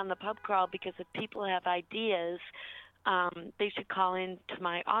to be on the pub crawl, because if people have ideas, they should call in to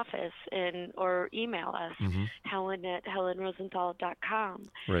my office or email us, helen@helenrosenthal.com.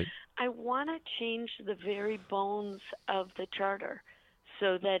 Right. I want to change the very bones of the charter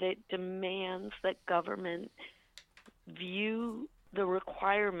so that it demands that government view the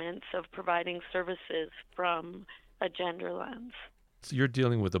requirements of providing services from a gender lens. So you're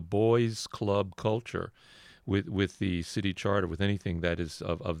dealing with a boys' club culture with the city charter, with anything that is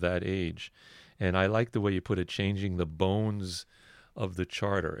of that age. And I like the way you put it, changing the bones of the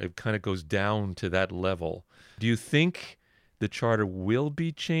charter. It kind of goes down to that level. Do you think the charter will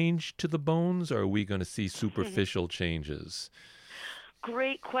be changed to the bones, or are we going to see superficial changes?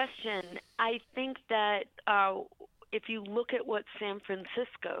 Great question. I think that if you look at what San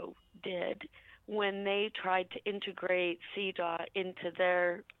Francisco did when they tried to integrate CEDAW into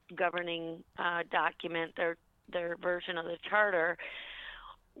their governing document, their version of the charter,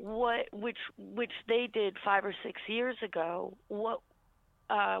 which they did 5 or 6 years ago, what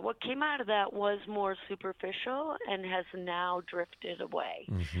came out of that was more superficial and has now drifted away.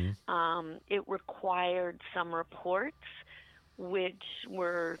 It required some reports which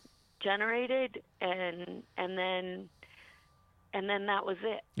were generated, and then that was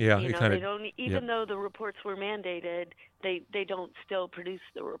it. Yeah, they don't, even though the reports were mandated, they don't still produce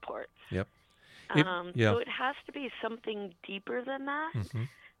the reports. Yep. So it has to be something deeper than that.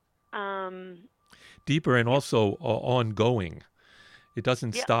 Deeper and also ongoing. It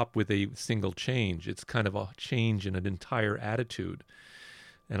doesn't stop with a single change. It's kind of a change in an entire attitude.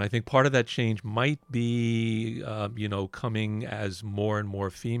 And I think part of that change might be, coming as more and more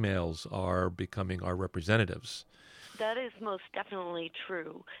females are becoming our representatives. That is most definitely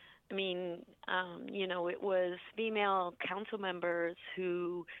true. I mean, it was female council members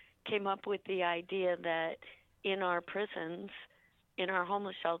who came up with the idea that in our prisons, in our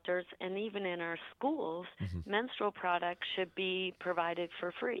homeless shelters, and even in our schools, menstrual products should be provided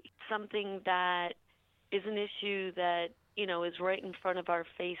for free. Something that is an issue that is right in front of our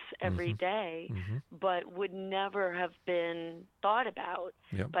face every day, but would never have been thought about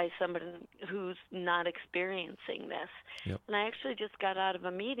by somebody who's not experiencing this. Yep. And I actually just got out of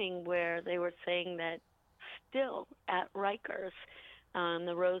a meeting where they were saying that still at Rikers,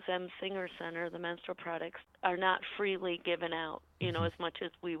 the Rose M. Singer Center, the menstrual products are not freely given out, as much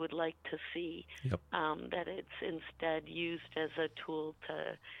as we would like to see. Yep. That it's instead used as a tool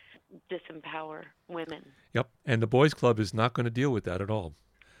to disempower women. Yep. And the Boys Club is not going to deal with that at all.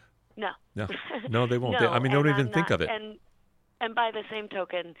 No. No, they won't. No, Don't and even I'm think not, of it. And by the same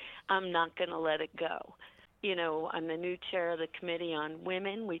token, I'm not going to let it go. I'm the new chair of the Committee on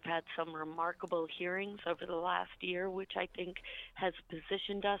Women. We've had some remarkable hearings over the last year, which I think has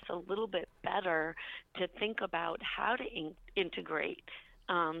positioned us a little bit better to think about how to integrate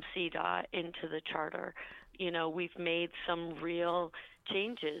CDOT into the charter. We've made some real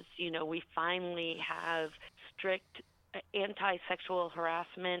changes. We finally have strict anti-sexual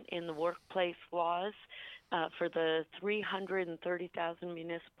harassment in the workplace laws. For the 330,000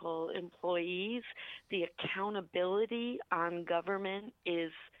 municipal employees, the accountability on government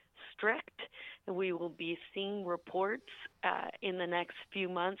is strict. We will be seeing reports in the next few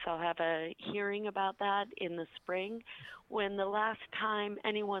months. I'll have a hearing about that in the spring. When the last time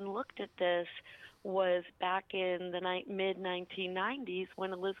anyone looked at this was back in the mid-1990s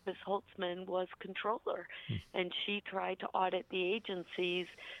when Elizabeth Holtzman was controller, and she tried to audit the agencies,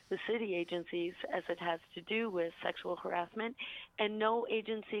 the city agencies, as it has to do with sexual harassment, and no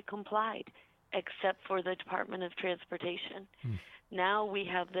agency complied except for the Department of Transportation. Now we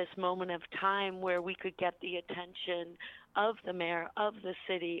have this moment of time where we could get the attention of the mayor, of the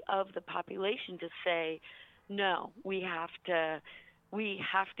city, of the population to say, no, we have to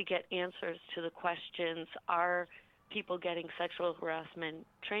get answers to the questions. Are people getting sexual harassment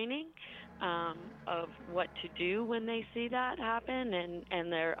training of what to do when they see that happen,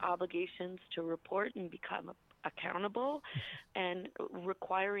 and their obligations to report and become accountable, and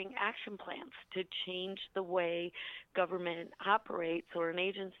requiring action plans to change the way government operates or an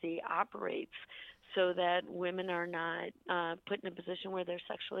agency operates so that women are not put in a position where they're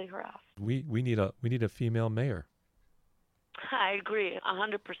sexually harassed. We need a female mayor. I agree,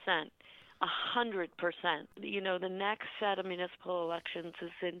 100%. 100%. The next set of municipal elections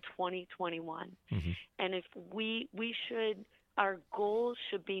is in 2021. And if our goal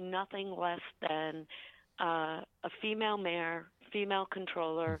should be nothing less than a female mayor, female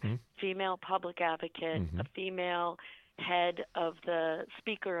controller, female public advocate, a female head of the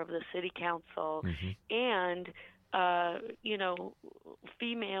speaker of the city council, and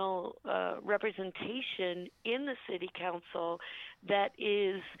female representation in the city council that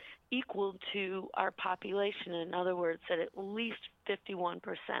is equal to our population. In other words, that at least 51%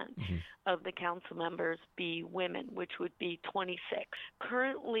 of the council members be women, which would be 26.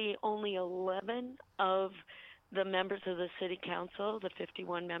 Currently, only 11 of the members of the city council, the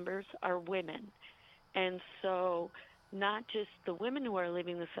 51 members, are women. And so not just the women who are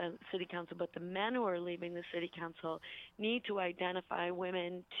leaving the city council, but the men who are leaving the city council need to identify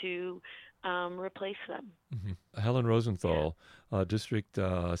women to replace them. Helen Rosenthal, District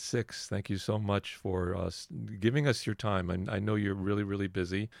 6, thank you so much for giving us your time. I know you're really, really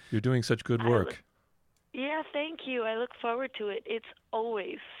busy. You're doing such good work. Yeah, thank you. I look forward to it. It's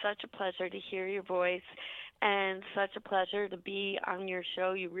always such a pleasure to hear your voice and such a pleasure to be on your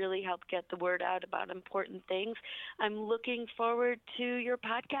show. You really help get the word out about important things. I'm looking forward to your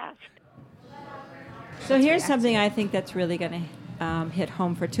podcast. So here's something I think that's really going to hit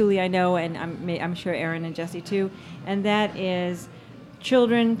home for Tuli, I know, and I'm sure Aaron and Jesse too, and that is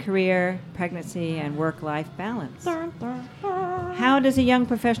children, career, pregnancy, and work-life balance. How does a young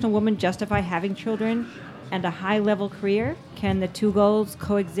professional woman justify having children and a high-level career? Can the two goals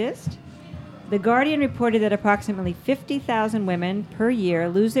coexist? The Guardian reported that approximately 50,000 women per year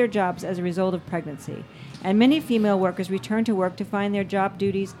lose their jobs as a result of pregnancy, and many female workers return to work to find their job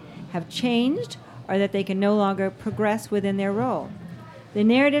duties have changed or that they can no longer progress within their role. The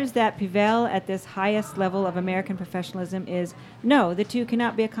narratives that prevail at this highest level of American professionalism is, no, the two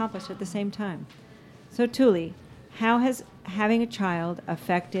cannot be accomplished at the same time. So Tuli, how has having a child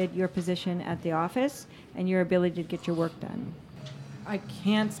affected your position at the office and your ability to get your work done? I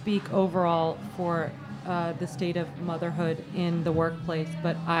can't speak overall for the state of motherhood in the workplace,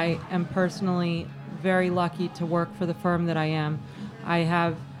 but I am personally very lucky to work for the firm that I am. I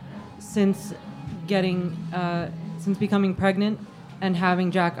have, since becoming pregnant and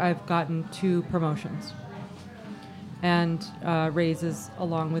having Jack, I've gotten 2 promotions and raises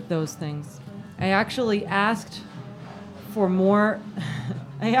along with those things. I actually asked for more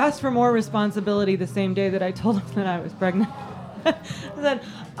I asked for more responsibility the same day that I told him that I was pregnant. I said,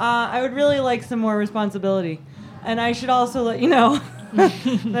 I would really like some more responsibility. And I should also let you know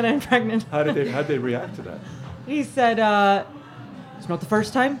that I'm pregnant. How'd they react to that? He said, it's not the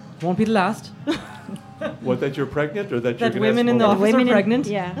first time, won't be the last. What, that you're pregnant, or that you're That going to women in the office are pregnant?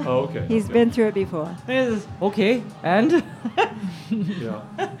 Yeah. Oh, okay. He's okay. been through it before. He says, okay, and? Yeah.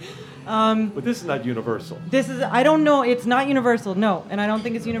 But this is not universal. I don't know, it's not universal, no. And I don't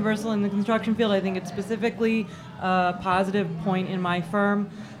think it's universal in the construction field. I think it's specifically a positive point in my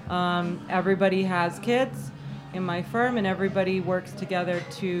firm. Everybody has kids in my firm, and everybody works together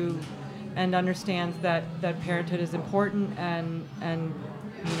and understands that parenthood is important, and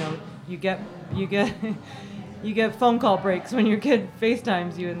you know, you get you get phone call breaks when your kid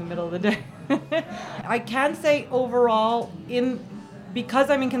FaceTimes you in the middle of the day. I can say overall, because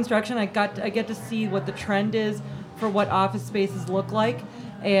I'm in construction, I get to see what the trend is for what office spaces look like,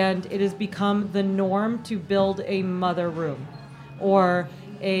 and it has become the norm to build a mother room, or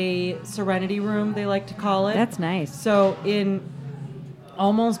a serenity room, they like to call it. That's nice. So in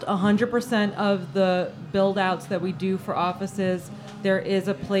almost 100% of the build-outs that we do for offices, there is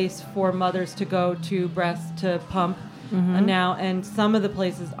a place for mothers to go to breast to pump now, and some of the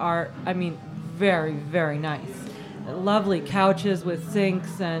places are, I mean, very, very nice. Lovely couches with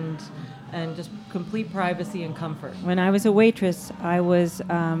sinks and just complete privacy and comfort. When I was a waitress, when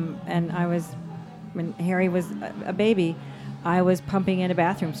Harry was a baby, I was pumping in a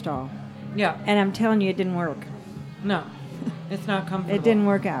bathroom stall. Yeah. And I'm telling you, it didn't work. No, it's not comfortable. It didn't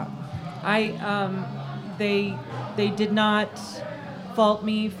work out. They did not fault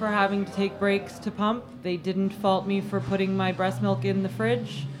me for having to take breaks to pump. They didn't fault me for putting my breast milk in the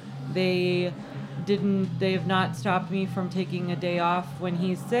fridge. They have not stopped me from taking a day off when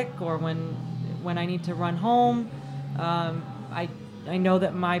he's sick, or when I need to run home. I know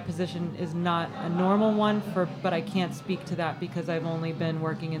that my position is not a normal one, but I can't speak to that because I've only been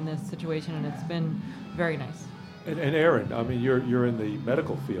working in this situation, and it's been very nice. And Erin, I mean, you're in the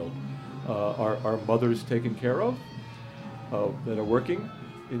medical field. Are mothers taken care of that are working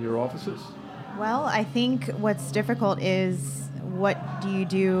in your offices? Well, I think what's difficult is, what do you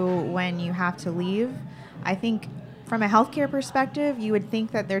do when you have to leave? I think from a healthcare perspective, you would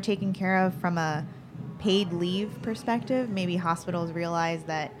think that they're taken care of from a paid leave perspective. Maybe hospitals realize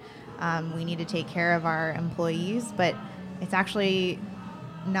that we need to take care of our employees, but it's actually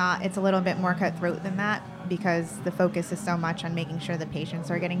not. It's a little bit more cutthroat than that, because the focus is so much on making sure the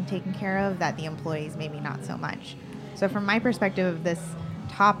patients are getting taken care of that the employees maybe not so much. So from my perspective of this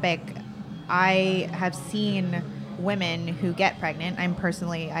topic, I have seen women who get pregnant. I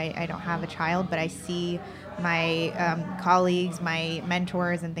don't have a child, but I see my colleagues, my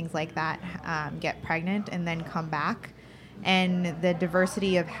mentors and things like that get pregnant and then come back. And the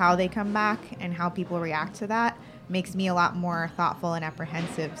diversity of how they come back and how people react to that makes me a lot more thoughtful and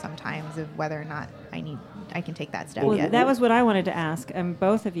apprehensive sometimes of whether or not I can take that step Well, yet. that was what I wanted to ask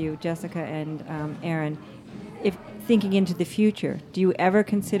both of you, Jessica and Erin. If thinking into the future, do you ever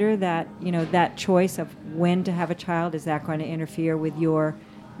consider that, that choice of when to have a child, is that going to interfere with your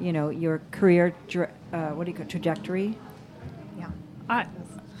career trajectory? Yeah.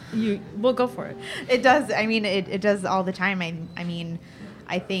 We'll go for it. It does. I mean, it does all the time.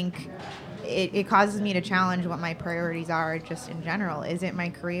 I think it causes me to challenge what my priorities are just in general. Is it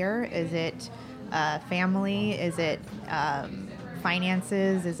my career? Is it family? Is it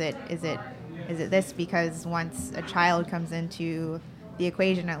finances? Is it this? Because once a child comes into the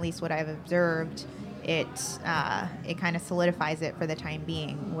equation, at least what I've observed, it kind of solidifies it for the time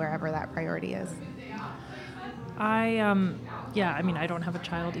being, wherever that priority is. I don't have a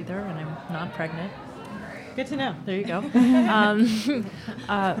child either, and I'm not pregnant. Good to know. There you go.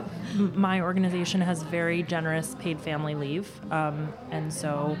 My organization has very generous paid family leave, and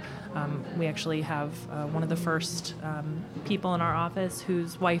so we actually have one of the first people in our office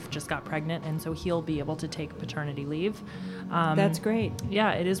whose wife just got pregnant, and so he'll be able to take paternity leave. That's great.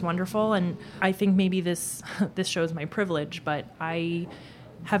 Yeah, it is wonderful, and I think maybe this shows my privilege, but I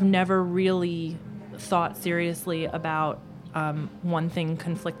have never really thought seriously about one thing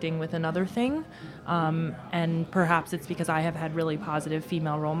conflicting with another thing. And perhaps it's because I have had really positive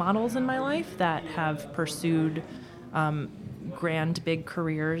female role models in my life that have pursued grand, big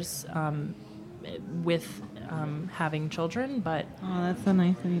careers with having children. But Oh, that's so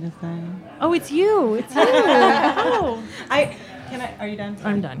nice of you to say. oh, it's you! It's you! Oh, Are you done?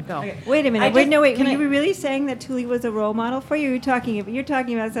 I'm done. Go. Okay. Wait a I minute. just- Wait, no, wait. can Were I- you really saying that Tuli was a role model for you? You're talking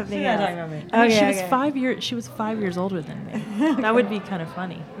about something She's not else. talking about me. I mean, she was okay. 5 years. She was 5 years older than me. That would be kind of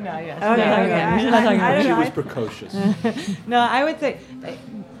funny. No, yes. Okay, No, okay. she's not talking I about don't She know. was precocious. No, I would say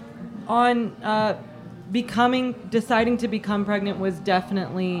on deciding to become pregnant was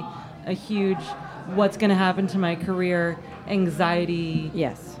definitely a huge what's going to happen to my career anxiety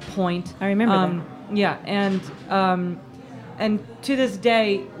Yes. point. I remember Yeah, and to this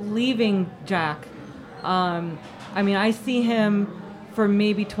day, leaving Jack, I mean, I see him for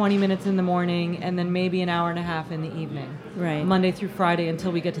maybe 20 minutes in the morning and then maybe an hour and a half in the evening. Right. Monday through Friday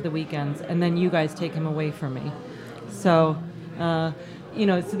until we get to the weekends, and then you guys take him away from me. So, so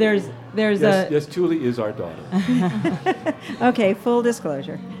there's Yes, Tuli is our daughter. Okay, full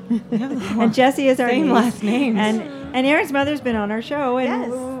disclosure. And Jessie is our Same niece. last names. And Erin's mother's been on our show,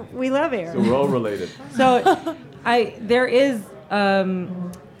 and Yes. we love So Erin. we're all related. So, there is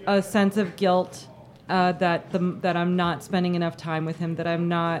a sense of guilt that I'm not spending enough time with him. That I'm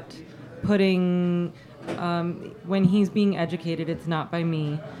not putting when he's being educated, it's not by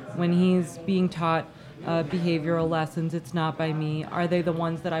me. When he's being taught behavioral lessons, it's not by me. Are they the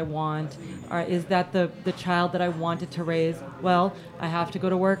ones that I want? Is that the child that I wanted to raise? Well, I have to go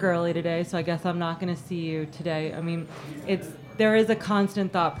to work early today, so I guess I'm not going to see you today. I mean, there is a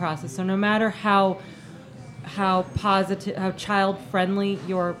constant thought process. So no matter how positive, how child friendly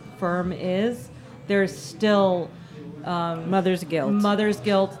your firm is, there's still Mother's guilt. mother's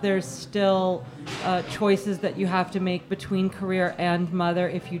guilt. There's still choices that you have to make between career and mother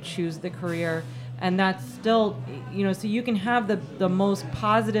if you choose the career. And that's still, so you can have the most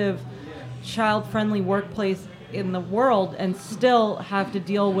positive, child-friendly workplace in the world and still have to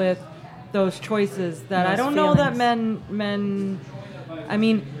deal with those choices that I Those don't know that feelings. men, I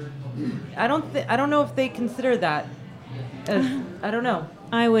mean, I don't know if they consider that as, I don't know.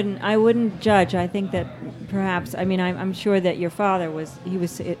 I wouldn't judge. I think that perhaps, I'm sure that your father was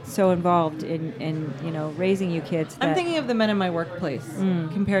so involved in raising you kids. I'm that- thinking of the men in my workplace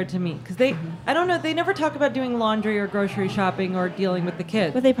compared to me because I don't know, they never talk about doing laundry or grocery shopping or dealing with the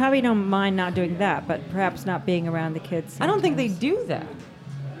kids. But they probably don't mind not doing that, but perhaps not being around the kids. I don't think they sometimes. do that,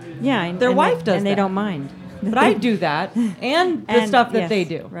 Yeah, and, Their and wife they, does and they that. don't mind. but I do that and the And stuff that yes, they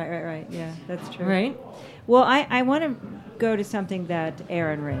do. Right. Yeah, that's true. Right? Well, I want to go to something that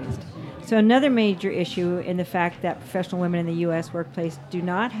Erin raised. So another major issue in the fact that professional women in the U.S. workplace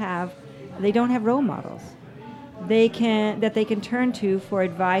don't have role models. They can turn to for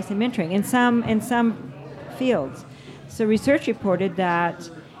advice and mentoring in some fields. So research reported that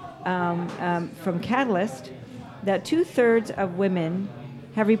from Catalyst that 2/3 of women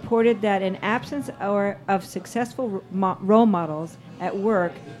have reported that an absence of successful role models at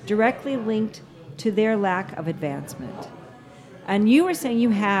work directly linked to their lack of advancement. And you were saying you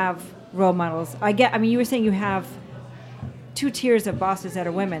have role models. You were saying you have 2 tiers of bosses that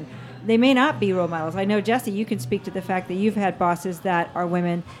are women. They may not be role models. I know, Jessie, you can speak to the fact that you've had bosses that are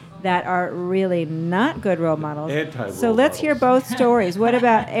women that are really not good role models. Anti-role So let's hear models. both stories. What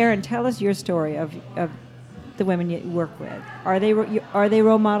about, Erin, tell us your story of the women you work with. Are they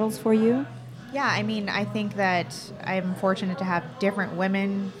role models for you? Yeah, I think that I'm fortunate to have different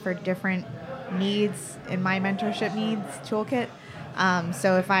women for different needs in my mentorship needs toolkit.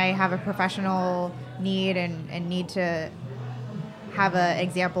 So if I have a professional need and need to have an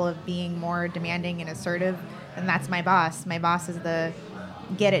example of being more demanding and assertive, then that's my boss. My boss is the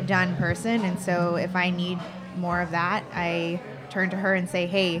get it done person. And so if I need more of that, I turn to her and say,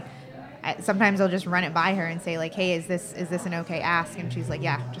 hey, sometimes I'll just run it by her and say like, hey, is this an okay ask? And she's like,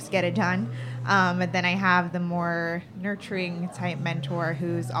 yeah, just get it done. But then I have the more nurturing type mentor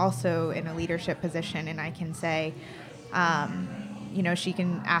who's also in a leadership position, and I can say, she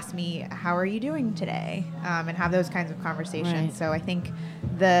can ask me, how are you doing today? And have those kinds of conversations. Right. So I think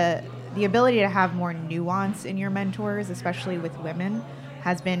the ability to have more nuance in your mentors, especially with women,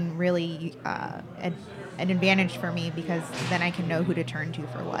 has been really an advantage for me, because then I can know who to turn to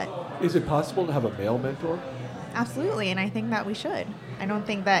for what. Is it possible to have a male mentor? Absolutely, and I think that we should.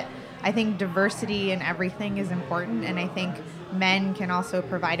 I think diversity in everything is important, and I think men can also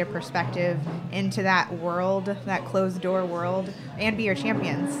provide a perspective into that world, that closed door world, and be your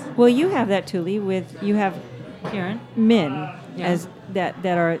champions. Well, you have that, Tuli, you have Karen? men Yeah. as that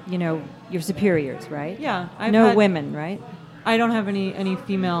are, your superiors, right? Yeah. No women, right? I don't have any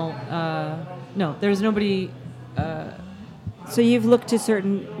female, no, there's nobody. So you've looked to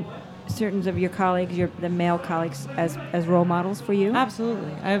certain of your colleagues, the male colleagues, as role models for you?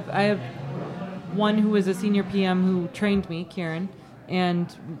 Absolutely. I have one who was a senior PM who trained me, Kieran,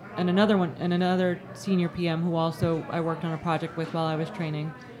 and another senior PM who also I worked on a project with while I was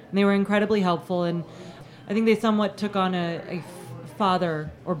training. And they were incredibly helpful, and I think they somewhat took on a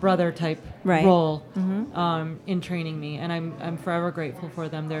father or brother type role in training me, and I'm forever grateful for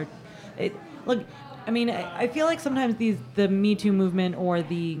them. I feel like sometimes the Me Too movement or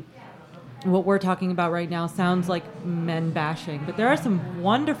what we're talking about right now sounds like men bashing, but there are some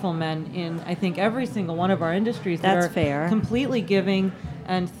wonderful men in, I think, every single one of our industries that That's are fair. completely giving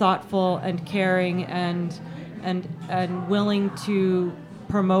and thoughtful and caring and willing to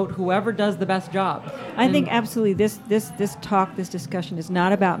promote whoever does the best job. I think absolutely this discussion is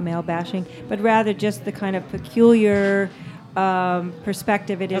not about male bashing, but rather just the kind of peculiar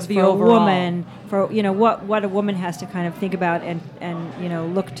perspective it is Of the for overall. a woman, for what a woman has to kind of think about and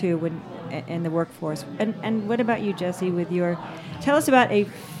look to when in the workforce. And what about you, Jesse? Tell us about a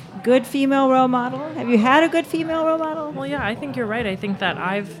good female role model. Have you had a good female role model? Well, yeah, I think you're right. I think that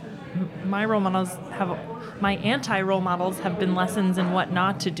my anti-role models have been lessons in what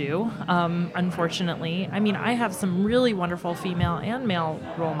not to do, unfortunately. I mean, I have some really wonderful female and male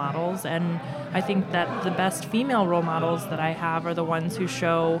role models, and I think that the best female role models that I have are the ones who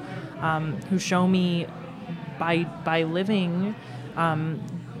show me by living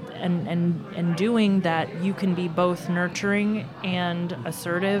and doing that you can be both nurturing and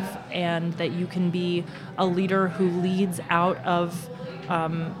assertive, and that you can be a leader who leads out of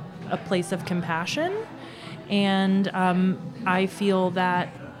a place of compassion. And I feel that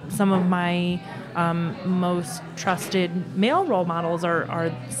some of my most trusted male role models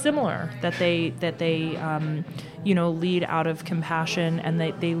are similar, that they lead out of compassion, and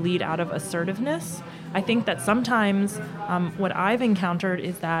they lead out of assertiveness. I think that sometimes what I've encountered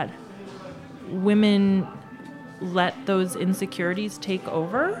is that women let those insecurities take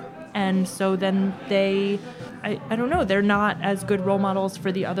over, and so then I don't know, they're not as good role models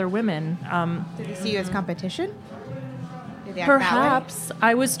for the other women. Did they see you as competition? Did they act that way? Perhaps.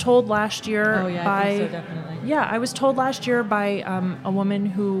 I was told last year I think so, definitely. Yeah, I was told last year by a woman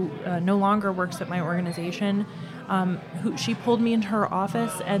who no longer works at my organization. She pulled me into her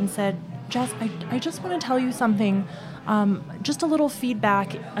office and said, "Jess, I just want to tell you something. Just a little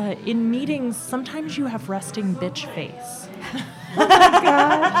feedback. In meetings, sometimes you have resting bitch face." Oh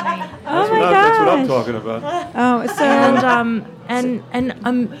my gosh. That's what I'm talking about. Oh, so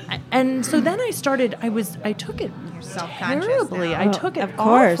and so then I took it self-conscious terribly. now. I took it of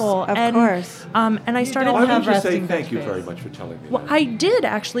course, awful. of course. And I started Why to have would you say resting thank bitch you face. very much for telling me Well, that? I did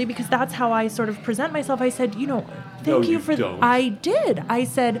actually, because that's how I sort of present myself. I said, thank you you for. don't. I did. I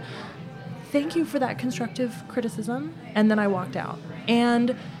said, thank you for that constructive criticism, and then I walked out.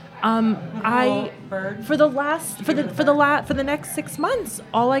 And for the next 6 months,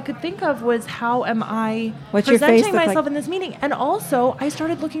 all I could think of was, how am I What's your face presenting look myself like? in this meeting? And also, I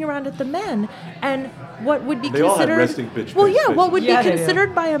started looking around at the men, and what would be They all considered had resting bitch well, face yeah, what would faces. be Yeah, they do.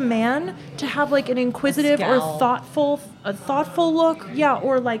 considered by a man to have like an inquisitive or scowl. thoughtful look, yeah,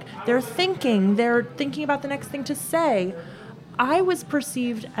 or like they're thinking about the next thing to say. I was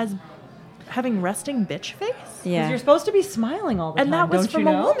perceived as having resting bitch face. Yeah. You're supposed to be smiling all the time, And that was don't from you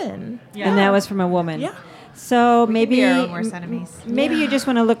a know? woman. Yeah. And that was from a woman. Yeah. So We maybe can be our own worst enemies. Maybe you just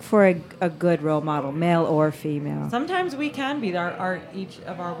want to look for a good role model, male or female. Sometimes we can be each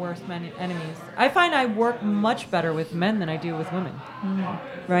of our worst enemies. I find I work much better with men than I do with women.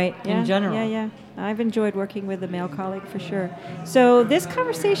 Right? In general. Yeah. I've enjoyed working with a male colleague for sure. So this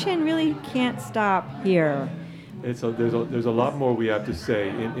conversation really can't stop here. There's a lot more we have to say.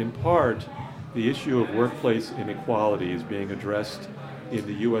 In part, the issue of workplace inequality is being addressed in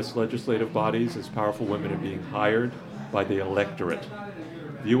the U.S. legislative bodies as powerful women are being hired by the electorate.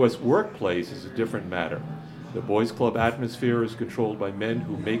 The U.S. workplace is a different matter. The boys' club atmosphere is controlled by men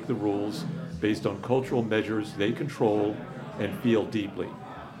who make the rules based on cultural measures they control and feel deeply.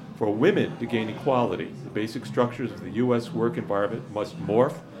 For women to gain equality, the basic structures of the U.S. work environment must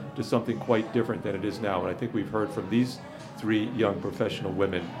morph to something quite different than it is now. And I think we've heard from these three young professional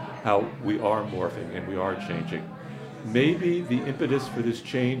women how we are morphing and we are changing. Maybe the impetus for this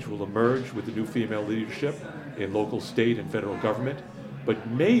change will emerge with the new female leadership in local, state, and federal government, but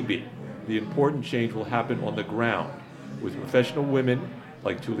maybe the important change will happen on the ground with professional women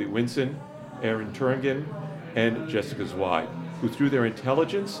like Tuli Winson, Erin Turingen, and Jessica Zweig, who through their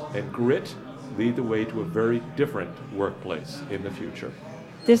intelligence and grit lead the way to a very different workplace in the future.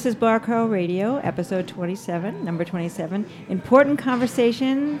 This is Bar Crawl Radio, episode 27, number 27. Important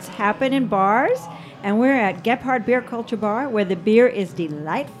conversations happen in bars, and we're at Gephardt Beer Culture Bar, where the beer is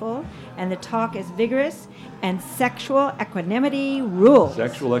delightful and the talk is vigorous, and sexual equanimity rules.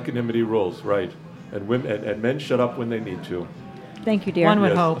 Sexual equanimity rules, right. And men shut up when they need to. Thank you, dear. One would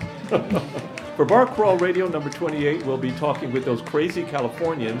Yes. hope. For Bar Crawl Radio number 28, we'll be talking with those crazy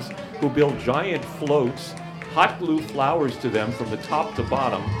Californians who build giant floats, hot glue flowers to them from the top to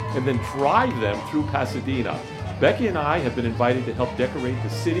bottom, and then drive them through Pasadena. Becky and I have been invited to help decorate the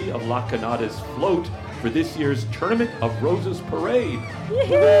city of La Canada's float for this year's Tournament of Roses Parade.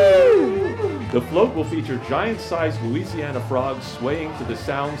 The float will feature giant-sized Louisiana frogs swaying to the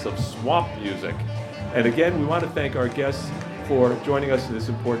sounds of swamp music. And again, we want to thank our guests for joining us in this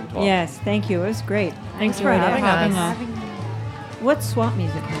important talk. Yes, thank you. It was great. Thanks I for enjoyed having it. us. What's swamp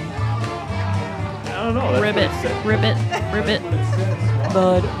music, honey? I don't know. That's Ribbit, what it said. ribbit, ribbit.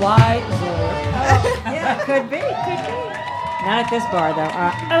 Budweiser. Yeah, could be. Not at this bar, though.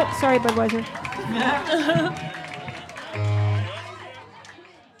 Oh, sorry, Budweiser.